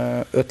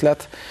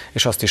ötlet,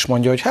 és azt is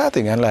mondja, hogy hát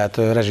igen, lehet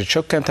rezsit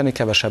csökkenteni,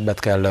 kevesebbet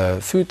kell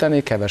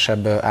fűteni,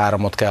 kevesebb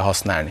áramot kell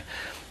használni.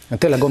 Én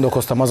tényleg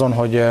gondolkoztam azon,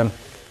 hogy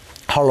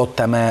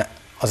hallottam-e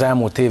az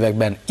elmúlt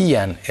években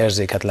ilyen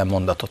érzéketlen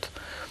mondatot.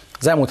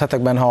 Az elmúlt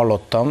hetekben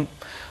hallottam,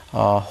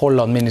 a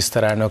holland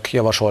miniszterelnök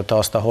javasolta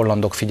azt a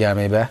hollandok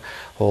figyelmébe,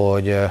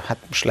 hogy hát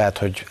most lehet,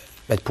 hogy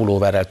egy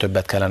pulóverrel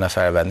többet kellene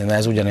felvenni. Na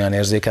ez ugyanolyan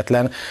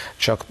érzéketlen,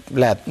 csak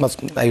lehet,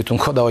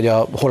 eljutunk oda, hogy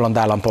a holland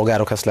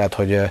állampolgárok ezt lehet,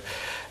 hogy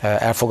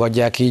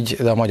elfogadják így,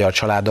 de a magyar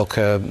családok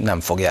nem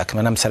fogják,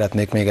 mert nem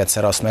szeretnék még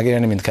egyszer azt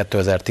megélni, mint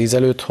 2010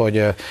 előtt,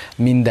 hogy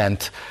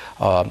mindent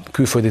a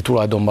külföldi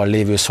tulajdonban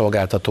lévő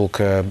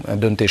szolgáltatók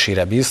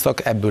döntésére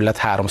bíztak, ebből lett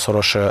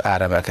 3-szoros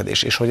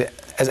áremelkedés. És hogy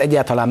ez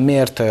egyáltalán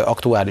miért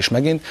aktuális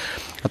megint?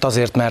 Hát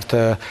azért, mert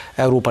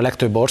Európa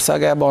legtöbb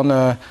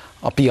országában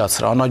a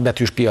piacra, a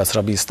nagybetűs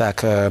piacra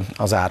bízták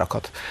az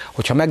árakat.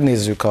 Hogyha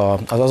megnézzük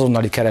az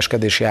azonnali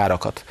kereskedési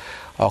árakat,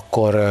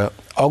 akkor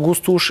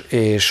augusztus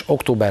és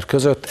október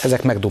között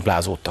ezek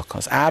megduplázódtak.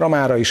 Az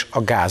áramára is,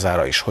 a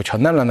gázára is. Hogyha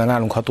nem lenne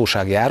nálunk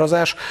hatósági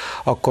árazás,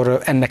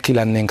 akkor ennek ki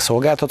lennénk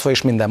szolgáltatva,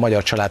 és minden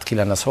magyar család ki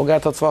lenne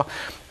szolgáltatva.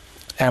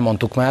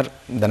 Elmondtuk már,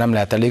 de nem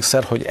lehet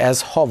elégszer, hogy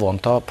ez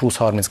havonta plusz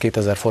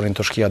 32 000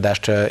 forintos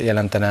kiadást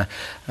jelentene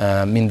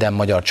minden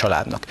magyar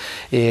családnak.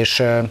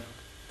 És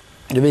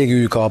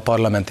végüljük a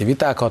parlamenti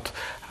vitákat.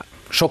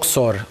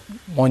 Sokszor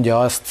mondja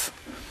azt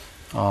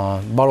a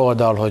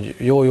baloldal, hogy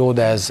jó,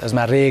 de ez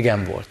már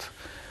régen volt.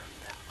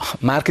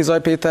 Márki-Zay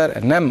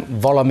Péter nem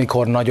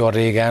valamikor nagyon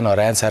régen, a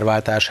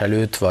rendszerváltás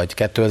előtt, vagy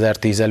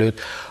 2010 előtt,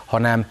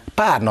 hanem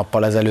pár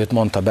nappal ezelőtt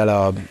mondta bele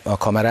a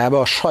kamerába,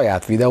 a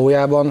saját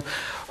videójában,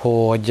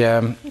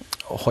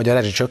 hogy a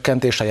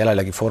rezsicsökkentést a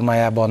jelenlegi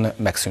formájában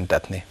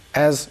megszüntetni.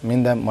 Ez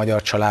minden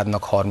magyar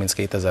családnak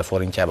 32 000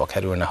 forintjába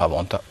kerülne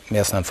havonta. Mi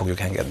ezt nem fogjuk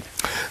engedni.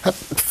 Hát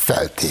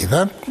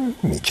feltéve,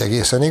 nincs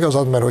egészen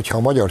igazad, mert hogyha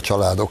a magyar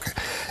családok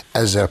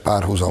ezzel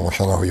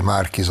párhuzamosan, ahogy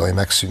Márki-Zay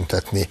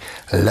megszüntetni,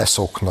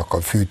 leszoknak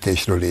a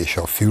fűtésről és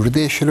a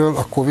fürdésről,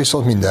 akkor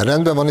viszont minden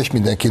rendben van, és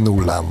mindenki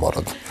nullán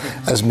marad.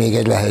 Ez még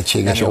egy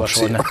lehetséges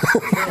opció.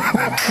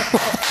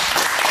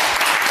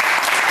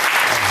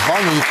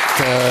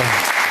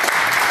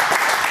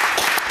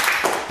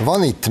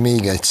 Van itt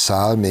még egy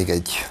szál, még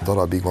egy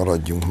darabig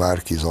maradjunk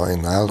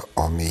Márki-Zaynál,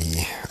 ami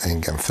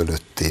engem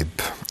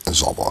fölöttébb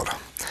zavar.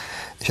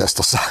 És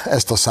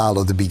ezt a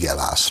szálat Bige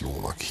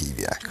Lászlónak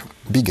hívják.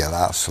 Bige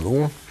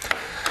László,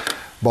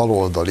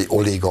 baloldali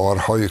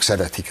oligarcha, ők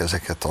szeretik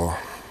ezeket a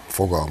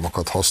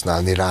fogalmakat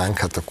használni ránk,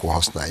 hát akkor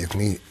használjuk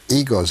mi.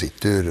 Igazi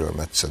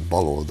tőrölmetszett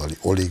baloldali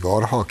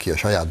oligarcha, aki a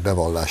saját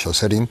bevallása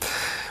szerint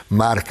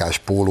márkás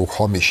pólók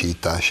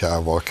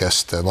hamisításával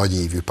kezdte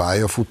nagyívű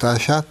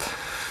pályafutását,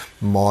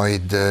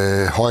 majd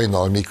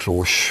Hajnal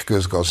Miklós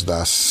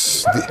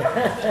közgazdász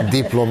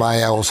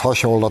diplomájához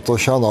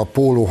hasonlatosan a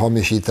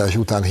pólóhamisítás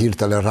után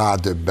hirtelen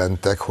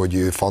rádöbbentek, hogy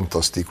ő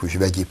fantasztikus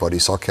vegyipari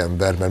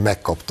szakember, mert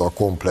megkapta a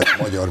komplett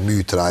magyar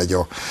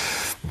műtrágya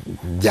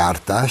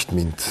gyártást,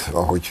 mint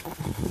ahogy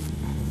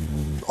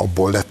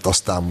abból lett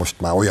aztán most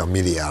már olyan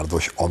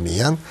milliárdos,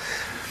 amilyen.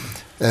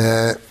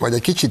 Majd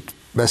egy kicsit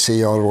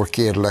beszélj arról,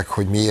 kérlek,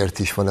 hogy miért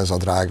is van ez a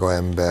drága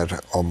ember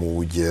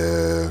amúgy,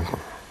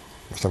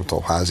 most nem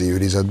tudom, házi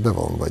őrizetben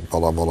van, vagy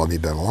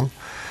valamiben van.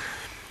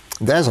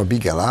 De ez a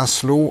Bige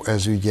László,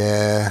 ez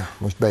ugye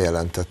most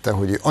bejelentette,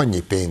 hogy ő annyi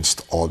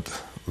pénzt ad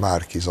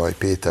Márki-Zay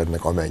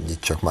Péternek, amennyit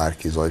csak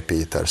Márki-Zay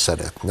Péter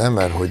szeretne,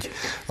 mert hogy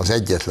az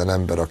egyetlen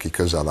ember, aki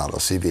közel áll a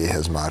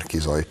szívéhez,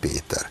 Márki-Zay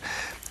Péter.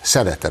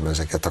 Szeretem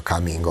ezeket a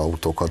coming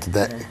outokat,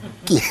 de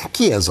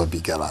ki ez a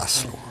Bige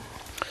László?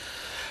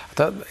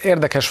 Hát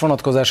érdekes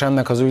vonatkozás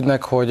ennek az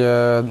ügynek, hogy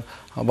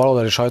a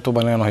baloldali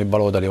sajtóban olyan, hogy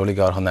baloldali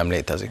oligarcha nem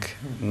létezik.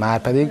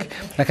 Márpedig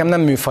nekem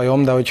nem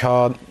műfajom, de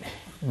hogyha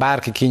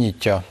bárki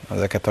kinyitja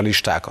ezeket a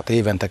listákat,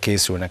 évente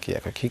készülnek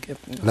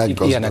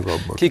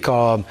kik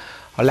a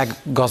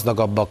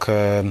leggazdagabbak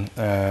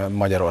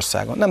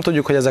Magyarországon. Nem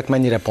tudjuk, hogy ezek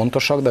mennyire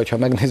pontosak, de hogyha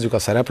megnézzük a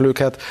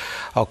szereplőket,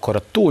 akkor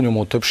a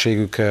túlnyomó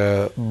többségük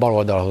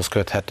baloldalhoz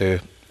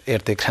köthető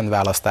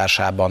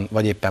értékrendválasztásában,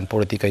 vagy éppen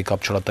politikai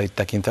kapcsolatait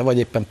tekintve, vagy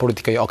éppen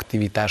politikai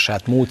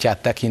aktivitását, múltját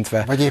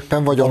tekintve. Vagy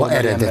éppen vagyona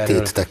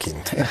eredetét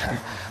tekintve.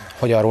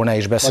 Hogy arról ne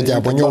is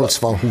beszéljünk. Nagyjából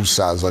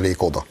 80-20%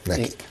 oda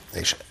nekik.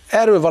 És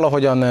erről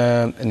valahogyan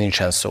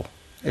nincsen szó.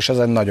 És ez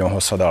egy nagyon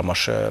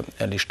hosszadalmas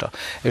lista.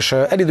 És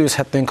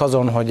elidőzhetnénk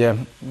azon, hogy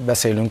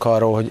beszélünk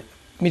arról, hogy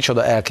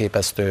micsoda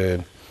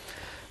elképesztő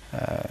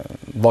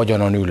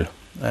vagyonon ül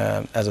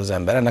ez az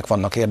ember. Ennek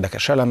vannak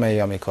érdekes elemei,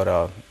 amikor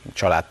a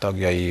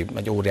családtagjai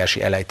egy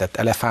óriási elejtett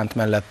elefánt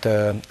mellett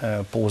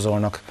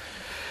pózolnak.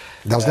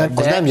 De az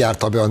nem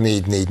járta be a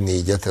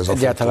 444-et ez a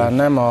egyáltalán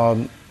fotó. nem,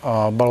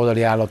 a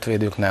baloldali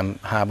állatvédők nem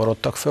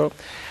háborodtak föl,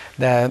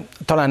 de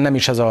talán nem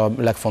is ez a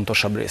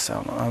legfontosabb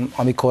része.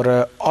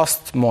 Amikor azt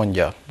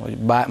mondja, hogy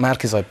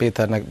Márki-Zay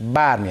Péternek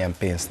bármilyen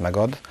pénzt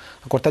megad,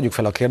 akkor tegyük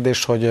fel a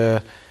kérdést,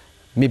 hogy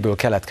miből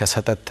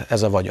keletkezhetett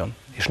ez a vagyon.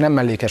 És nem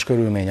mellékes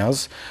körülmény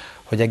az,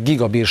 hogy egy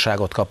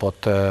gigabírságot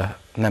kapott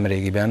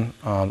nemrégiben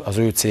az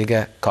ő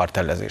cége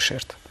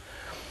kartellezésért.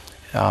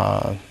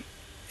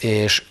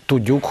 És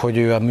tudjuk, hogy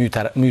ő a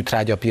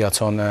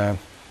műtrágyapiacon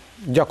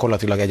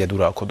gyakorlatilag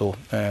egyeduralkodó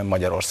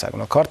Magyarországon.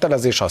 A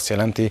kartellezés azt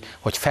jelenti,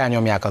 hogy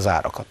felnyomják az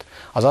árakat.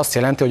 Az azt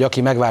jelenti, hogy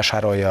aki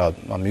megvásárolja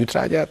a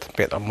műtrágyát,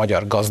 például a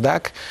magyar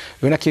gazdák,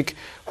 őnekik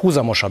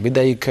húzamosabb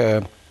ideig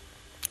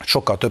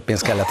sokkal több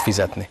pénzt kellett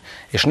fizetni.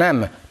 És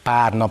nem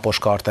pár napos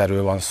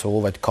kartellről van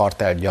szó, vagy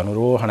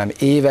kartellgyanúról, hanem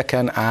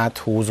éveken át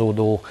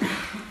húzódó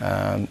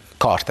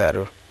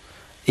kartellről.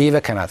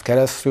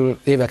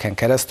 Éveken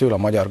keresztül a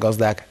magyar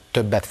gazdák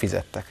többet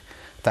fizettek.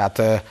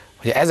 Tehát,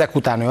 hogy ezek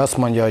után ő azt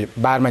mondja, hogy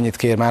bármennyit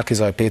kér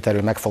Márki-Zay Péter,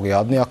 ő meg fogja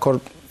adni, akkor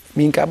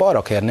mi inkább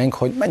arra kérnénk,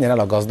 hogy menjen el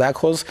a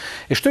gazdákhoz,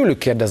 és tőlük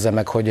kérdezze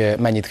meg, hogy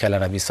mennyit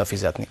kellene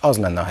visszafizetni. Az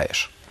lenne a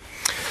helyes.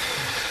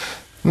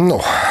 No,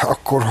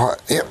 akkor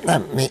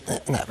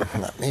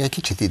még egy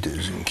kicsit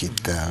időzünk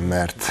itt el,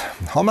 mert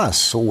ha már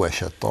szó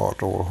esett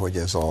arról, hogy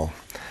ez a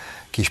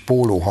kis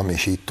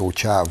pólóhamisító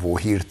csávó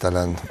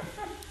hirtelen,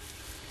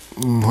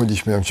 hogy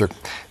is mondjam, csak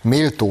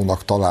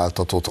méltónak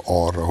találtatott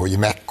arra, hogy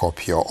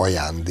megkapja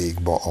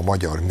ajándékba a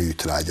magyar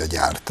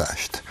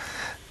műtrágyagyártást,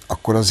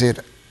 akkor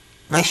azért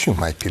vessünk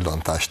már egy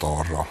pillantást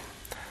arra,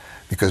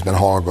 miközben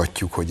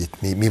hallgatjuk, hogy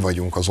itt mi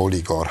vagyunk az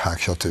oligarchák,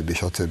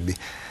 stb.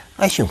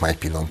 Vessünk már egy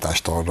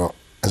pillantást arra,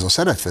 ez a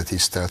szeretve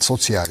tisztelt,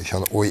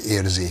 szociálisan oly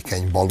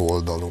érzékeny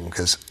baloldalunk,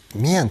 ez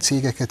milyen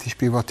cégeket is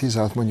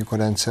privatizált mondjuk a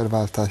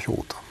rendszerváltás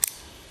óta?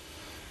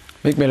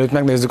 Még mielőtt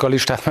megnézzük a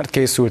listát, mert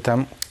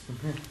készültem,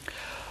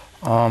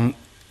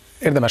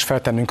 érdemes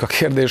feltennünk a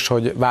kérdést,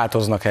 hogy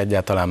változnak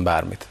egyáltalán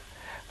bármit.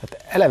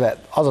 Tehát eleve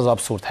az az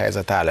abszurd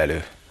helyzet áll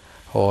elő,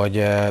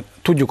 hogy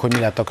tudjuk, hogy mi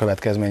lett a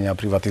következménye a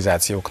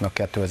privatizációknak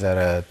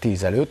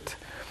 2010 előtt.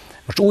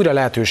 Most újra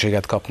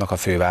lehetőséget kapnak a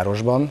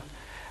fővárosban,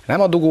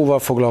 nem a dugóval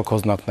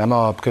foglalkoznak, nem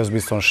a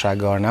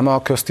közbiztonsággal, nem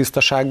a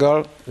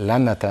köztisztasággal,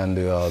 lenne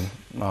teendő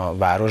a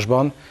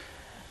városban.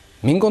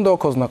 Min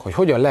gondolkoznak, hogy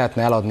hogyan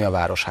lehetne eladni a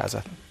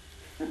városházat?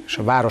 És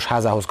a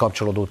városházához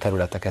kapcsolódó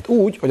területeket.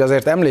 Úgy, hogy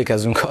azért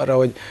emlékezzünk arra,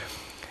 hogy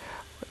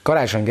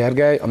Karácsony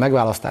Gergely a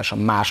megválasztása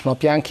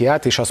másnapján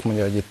kiállt, és azt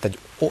mondja, hogy itt egy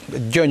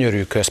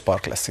gyönyörű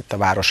közpark lesz itt a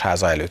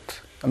városháza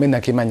előtt.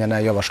 Mindenki menjen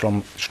el,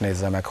 javaslom, és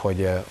nézze meg,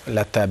 hogy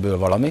lett ebből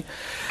valami.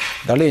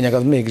 De a lényeg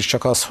az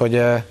mégiscsak az,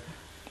 hogy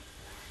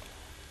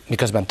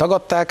miközben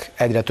tagadták,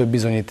 egyre több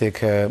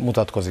bizonyíték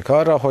mutatkozik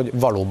arra, hogy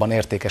valóban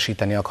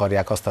értékesíteni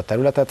akarják azt a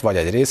területet, vagy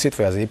egy részét,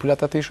 vagy az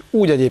épületet is,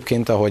 úgy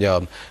egyébként, ahogy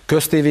a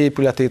köztévé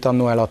épületét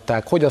annó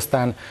eladták, hogy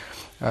aztán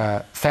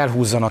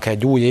felhúzzanak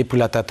egy új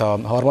épületet a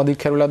 3.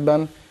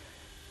 kerületben,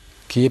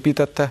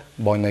 kiépítette,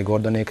 Bajnai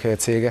Gordonék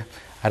cége,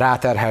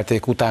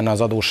 ráterhelték utána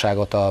az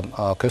adósságot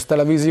a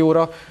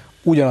köztelevízióra,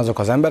 ugyanazok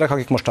az emberek,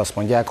 akik most azt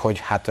mondják, hogy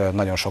hát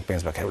nagyon sok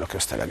pénzbe kerül a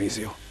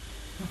köztelevízió.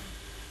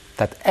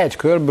 Tehát egy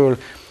körből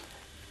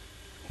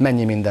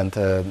mennyi mindent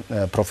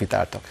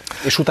profitáltak.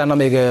 És utána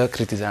még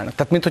kritizálnak.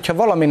 Tehát, mintha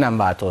valami nem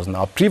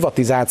változna. A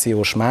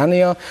privatizációs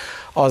mánia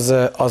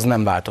az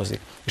nem változik.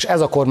 És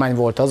ez a kormány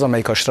volt az,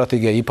 amelyik a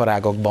stratégiai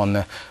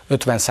iparágakban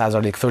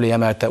 50% fölé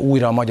emelte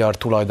újra a magyar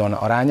tulajdon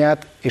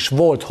arányát, és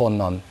volt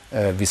honnan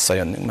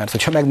visszajönnünk. Mert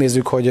hogyha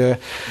megnézzük, hogy...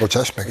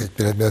 Bocsáss meg egy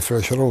pillanatban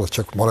felsorolod,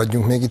 csak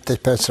maradjunk még itt egy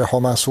percre, ha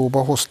már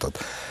szóba hoztad.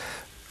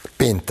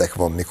 Péntek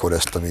van, mikor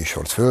ezt a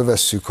műsort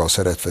fölvesszük, a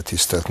szeretve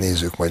tisztelt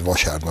nézők majd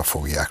vasárnap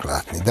fogják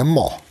látni. De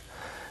ma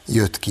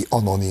jött ki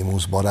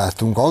Anonymous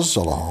barátunk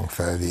azzal a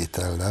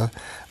hangfelvétellel,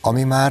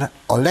 ami már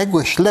a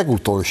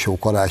legutolsó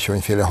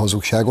karácsonyféle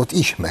hazugságot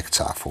is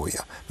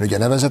megcáfolja. Mert ugye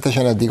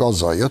nevezetesen eddig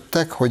azzal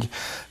jöttek, hogy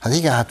hát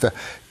igen, hát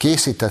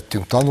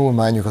készítettünk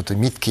tanulmányokat, hogy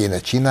mit kéne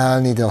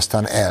csinálni, de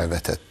aztán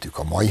elvetettük.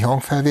 A mai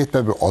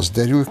hangfelvételből az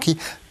derül ki,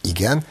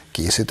 igen,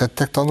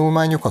 készítettek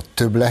tanulmányokat,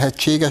 több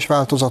lehetséges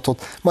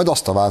változatot, majd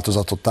azt a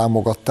változatot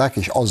támogatták,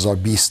 és azzal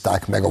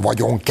bízták meg a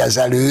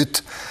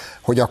vagyonkezelőt,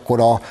 hogy akkor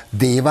a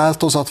D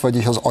változat,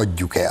 vagyis az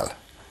adjuk el.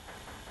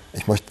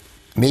 És most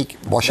még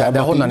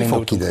vasárnap így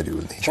fog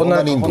kiderülni.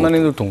 Honnan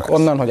indultunk?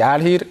 Onnan, hogy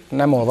álhír,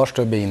 nem olvas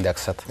többé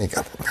indexet.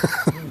 Igen.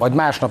 Vagy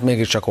másnap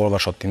mégiscsak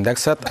olvasott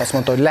indexet. Azt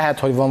mondta, hogy lehet,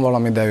 hogy van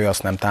valami, de ő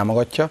azt nem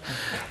támogatja.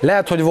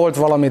 Lehet, hogy volt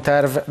valami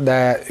terv,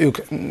 de ők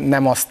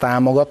nem azt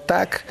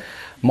támogatták.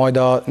 Majd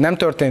nem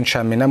történt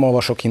semmi, nem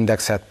olvasok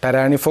indexet,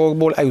 perelni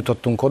fogokból,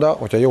 eljutottunk oda,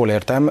 hogyha jól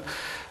értem,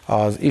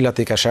 az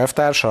illetékes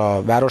elvtárs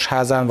a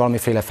városházán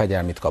valamiféle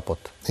fegyelmit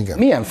kapott. Igen.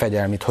 Milyen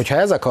fegyelmit? Hogyha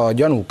ezek a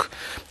gyanúk,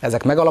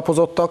 ezek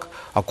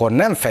megalapozottak, akkor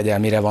nem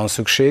fegyelmire van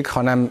szükség,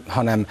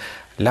 hanem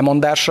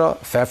lemondásra,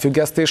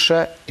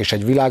 felfüggesztésre és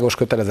egy világos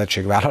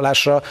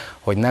kötelezettségvállalásra,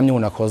 hogy nem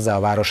nyúlnak hozzá a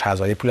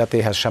Városháza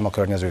épületéhez, sem a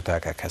környező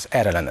telkekhez.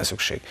 Erre lenne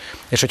szükség.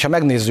 És hogyha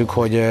megnézzük,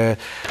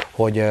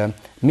 hogy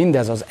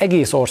mindez az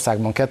egész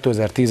országban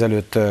 2010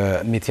 előtt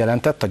mit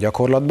jelentett a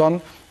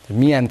gyakorlatban,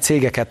 milyen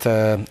cégeket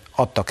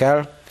adtak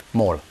el,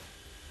 MOL.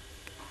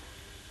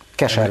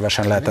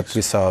 Keservesen lehetett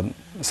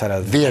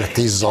visszaszerezni.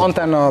 Vértizzad.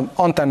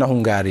 Antenna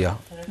Hungária.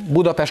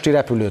 Budapesti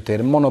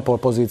repülőtér, monopól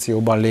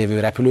pozícióban lévő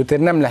repülőtér,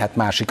 nem lehet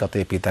másikat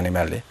építeni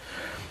mellé.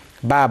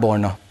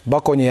 Bábolna,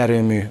 Bakonyi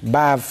erőmű,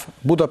 BÁV,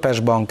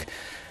 Budapest Bank,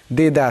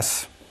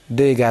 DÉDÁSZ,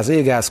 D-gáz,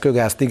 E-gáz,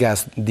 Kögáz,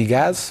 Tigáz,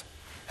 Digáz,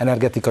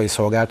 energetikai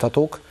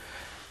szolgáltatók,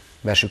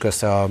 vessük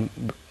össze a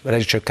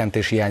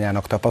rezsicsökkentés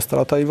hiányának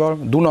tapasztalataival,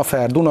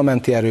 Dunafer,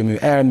 Dunamenti erőmű,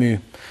 Elmű,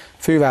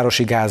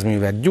 Fővárosi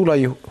gázművek,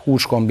 Gyulai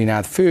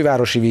húskombinát,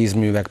 Fővárosi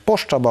vízművek,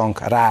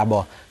 Postabank,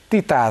 Rába,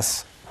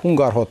 Titász,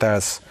 Hungar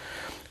Hotels,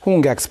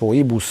 Hungexpo,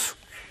 Ibusz,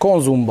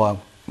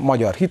 Konzumbank,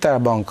 Magyar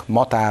Hitelbank,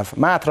 Matáv,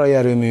 Mátrai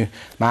erőmű,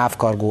 MÁV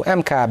Cargo,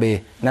 MKB,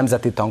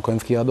 Nemzeti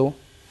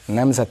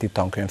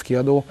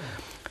Tankönyvkiadó,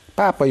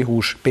 Pápai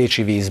hús,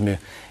 Pécsi vízmű.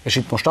 És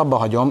itt most abba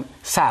hagyom,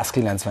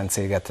 190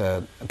 céget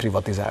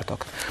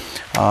privatizáltak.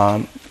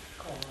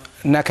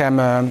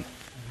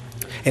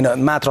 Én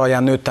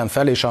Mátralján nőttem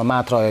fel, és a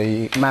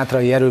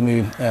mátrai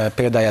erőmű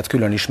példáját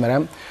külön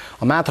ismerem.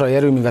 A mátrai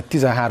erőművet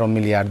 13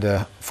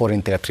 milliárd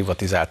forintért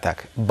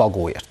privatizálták,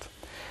 bagóért.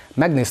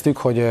 Megnéztük,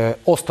 hogy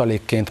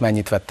osztalékként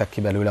mennyit vettek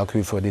ki belőle a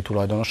külföldi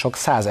tulajdonosok,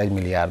 101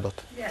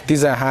 milliárdot.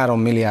 13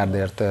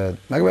 milliárdért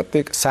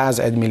megvették,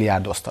 101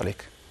 milliárd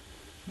osztalék.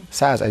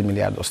 101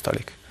 milliárd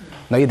osztalék.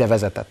 Na ide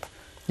vezetett.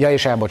 Ja,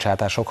 és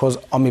elbocsátásokhoz,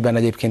 amiben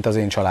egyébként az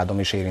én családom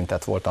is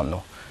érintett volt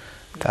annó.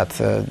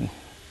 Tehát...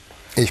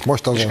 És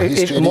most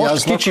és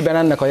most kicsiben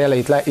ennek a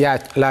jeleit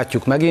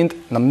látjuk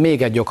megint, na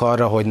még egy ok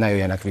arra, hogy ne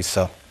jöjjenek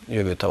vissza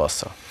jövő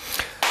tavasszal.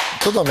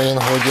 Tudom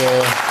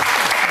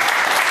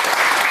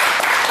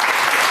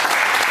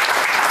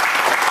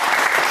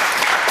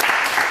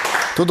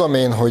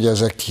én, hogy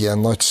ezek ilyen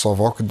nagy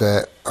szavak,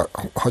 de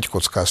hagy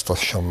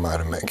kockáztassam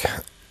már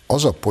meg.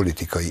 Az a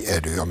politikai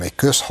erő, amely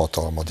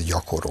közhatalmat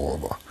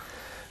gyakorolva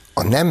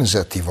a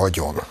nemzeti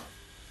vagyon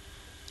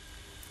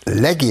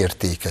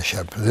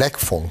legértékesebb,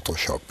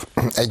 legfontosabb,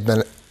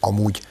 egyben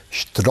amúgy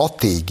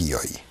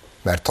stratégiai,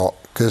 mert a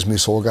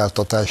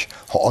közműszolgáltatás,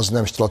 ha az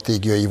nem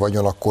stratégiai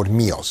vagyon, akkor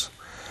mi az?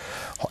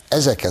 Ha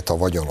ezeket a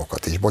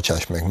vagyonokat, és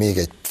bocsáss meg, még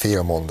egy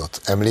fél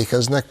mondat,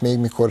 emlékeznek még,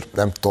 mikor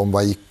nem tudom,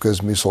 melyik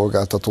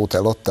közműszolgáltatót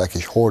eladták,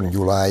 és Horn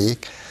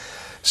Gyuláék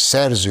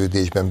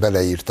szerződésben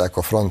beleírták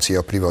a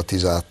francia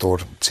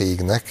privatizátor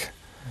cégnek,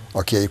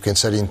 aki egyébként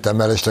szerintem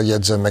mellesleg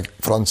jegyzem meg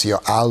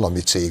francia állami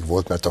cég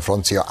volt, mert a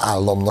francia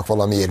államnak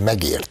valamiért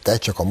megérte,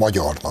 csak a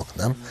magyarnak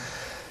nem.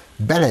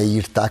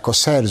 Beleírták a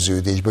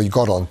szerződésbe, hogy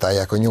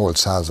garantálják a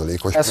 8%-os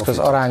profitot. Eszköz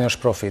arányos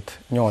profit,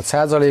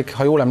 8%,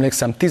 ha jól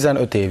emlékszem,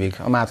 15 évig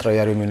a Mátrai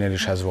erőműnél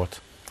is ez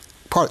volt.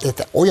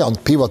 Olyan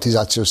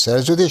privatizációs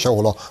szerződés,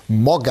 ahol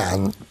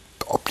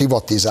a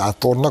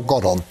privatizátornak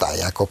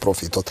garantálják a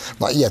profitot.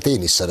 Na, ilyet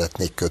én is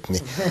szeretnék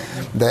kötni.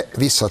 De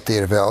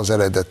visszatérve az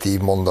eredeti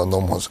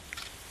mondanomhoz,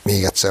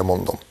 még egyszer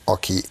mondom,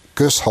 aki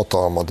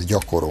közhatalmat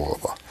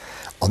gyakorolva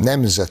a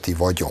nemzeti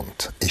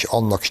vagyont és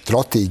annak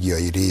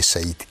stratégiai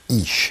részeit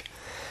is,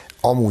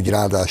 amúgy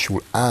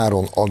ráadásul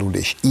áron alul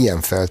és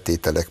ilyen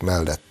feltételek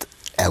mellett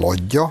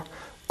eladja,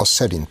 az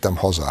szerintem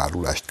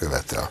hazaárulást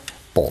követel.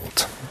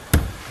 Pont.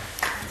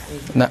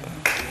 Ne.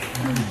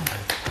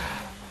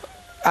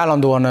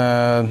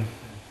 Állandóan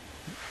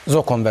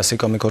zokon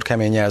veszik, amikor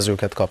kemény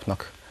jelzőket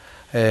kapnak.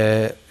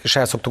 És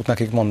el szoktuk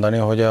nekik mondani,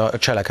 hogy a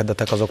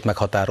cselekedetek azok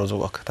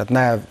meghatározóak.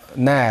 Tehát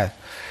ne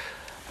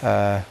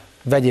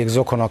vegyék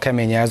zokon a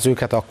kemény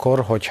jelzőket akkor,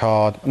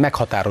 hogyha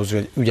meghatározó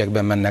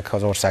ügyekben mennek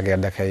az ország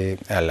érdekei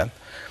ellen.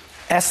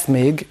 Ezt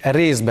még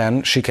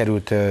részben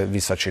sikerült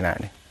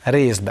visszacsinálni.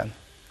 Részben.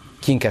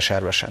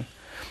 Kinkeservesen.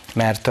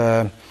 Mert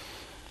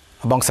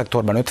a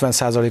bankszektorban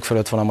 50%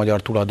 fölött van a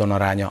magyar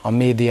tulajdonaránya, a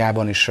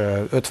médiában is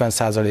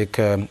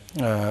 50%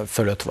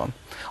 fölött van.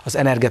 Az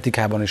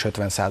energetikában is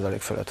 50%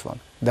 fölött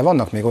van. De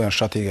vannak még olyan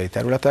stratégiai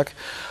területek,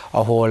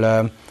 ahol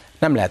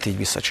nem lehet így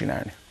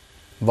visszacsinálni,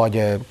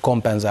 vagy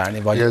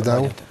kompenzálni.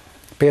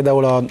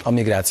 Például a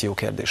migráció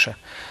kérdése.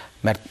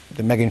 Mert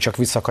megint csak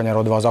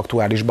visszakanyarodva az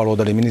aktuális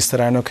baloldali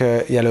miniszterelnök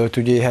jelölt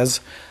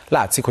ügyéhez,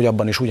 látszik, hogy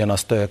abban is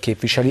ugyanazt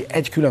képviseli.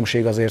 Egy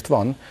különbség azért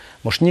van,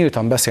 most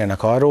nyíltan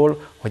beszélnek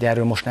arról, hogy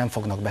erről most nem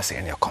fognak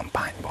beszélni a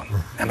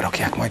kampányban. Nem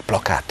rakják majd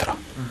plakátra.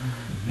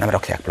 Nem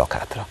rakják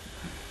plakátra.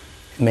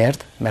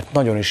 Miért? Mert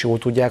nagyon is jól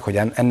tudják, hogy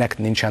ennek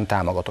nincsen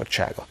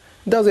támogatottsága.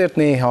 De azért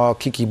néha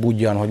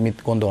kikibudjan, hogy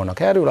mit gondolnak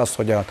erről, az,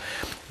 hogy a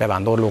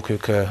bevándorlók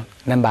ők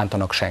nem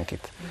bántanak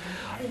senkit.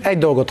 Egy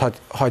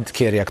dolgot hadd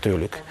kérjek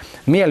tőlük.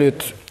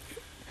 Mielőtt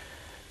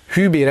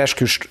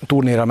hűbéresküs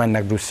turnéra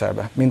mennek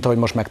Brüsszelbe, mint ahogy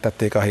most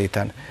megtették a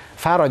héten,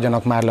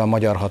 fáradjanak már le a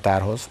magyar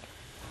határhoz.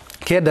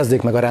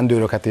 Kérdezzék meg a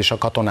rendőröket és a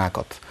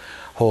katonákat,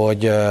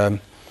 hogy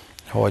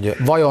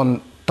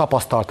vajon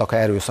tapasztaltak-e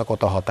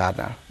erőszakot a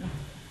határnál.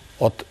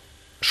 Ott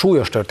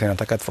súlyos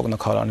történeteket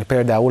fognak hallani.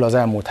 Például az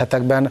elmúlt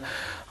hetekben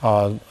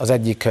az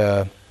egyik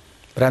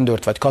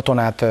rendőrt vagy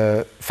katonát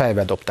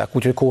fejbe dobták,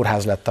 úgyhogy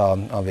kórház lett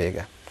a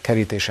vége.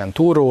 Kerítésen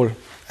túlról,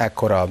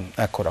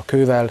 ekkora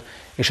kővel,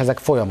 és ezek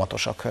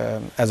folyamatosak,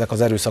 ezek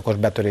az erőszakos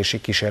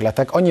betörési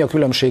kísérletek. Annyi a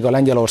különbség a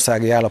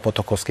lengyelországi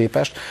állapotokhoz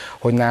képest,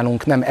 hogy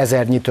nálunk nem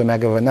ezernyi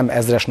tömeg, vagy nem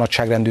ezres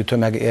nagyságrendű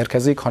tömeg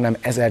érkezik, hanem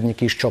ezernyi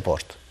kis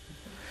csoport.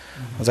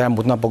 Az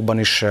elmúlt napokban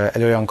is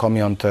egy olyan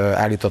kamiont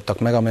állítottak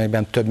meg,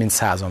 amelyben több mint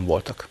 100-an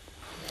voltak.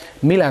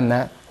 Mi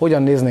lenne,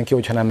 hogyan néznénk ki,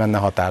 hogyha nem lenne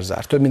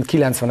határzár? Több mint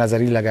 90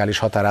 000 illegális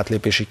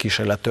határátlépési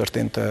kísérlet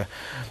történt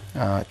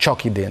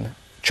csak idén,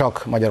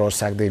 csak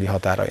Magyarország déli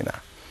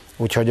határainál.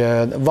 Úgyhogy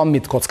van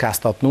mit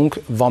kockáztatnunk,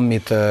 van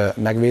mit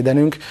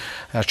megvédenünk,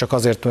 ezt csak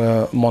azért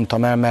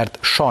mondtam el, mert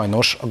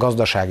sajnos a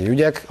gazdasági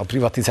ügyek, a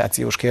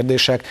privatizációs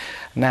kérdések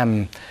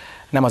nem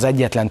az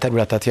egyetlen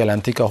területet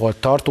jelentik, ahol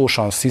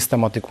tartósan,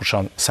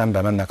 szisztematikusan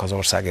szembe mennek az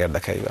ország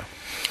érdekeivel.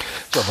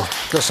 Csaba,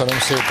 köszönöm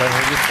szépen,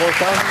 hogy itt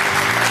voltál.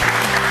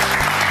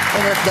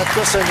 Önöknek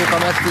köszönjük a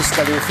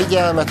megtisztelő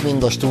figyelmet,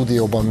 mind a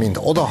stúdióban, mind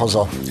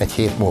odahaza. Egy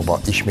hét múlva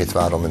ismét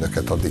várom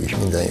Önöket, addig is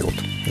minden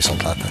jót.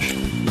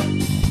 Viszontlátásra!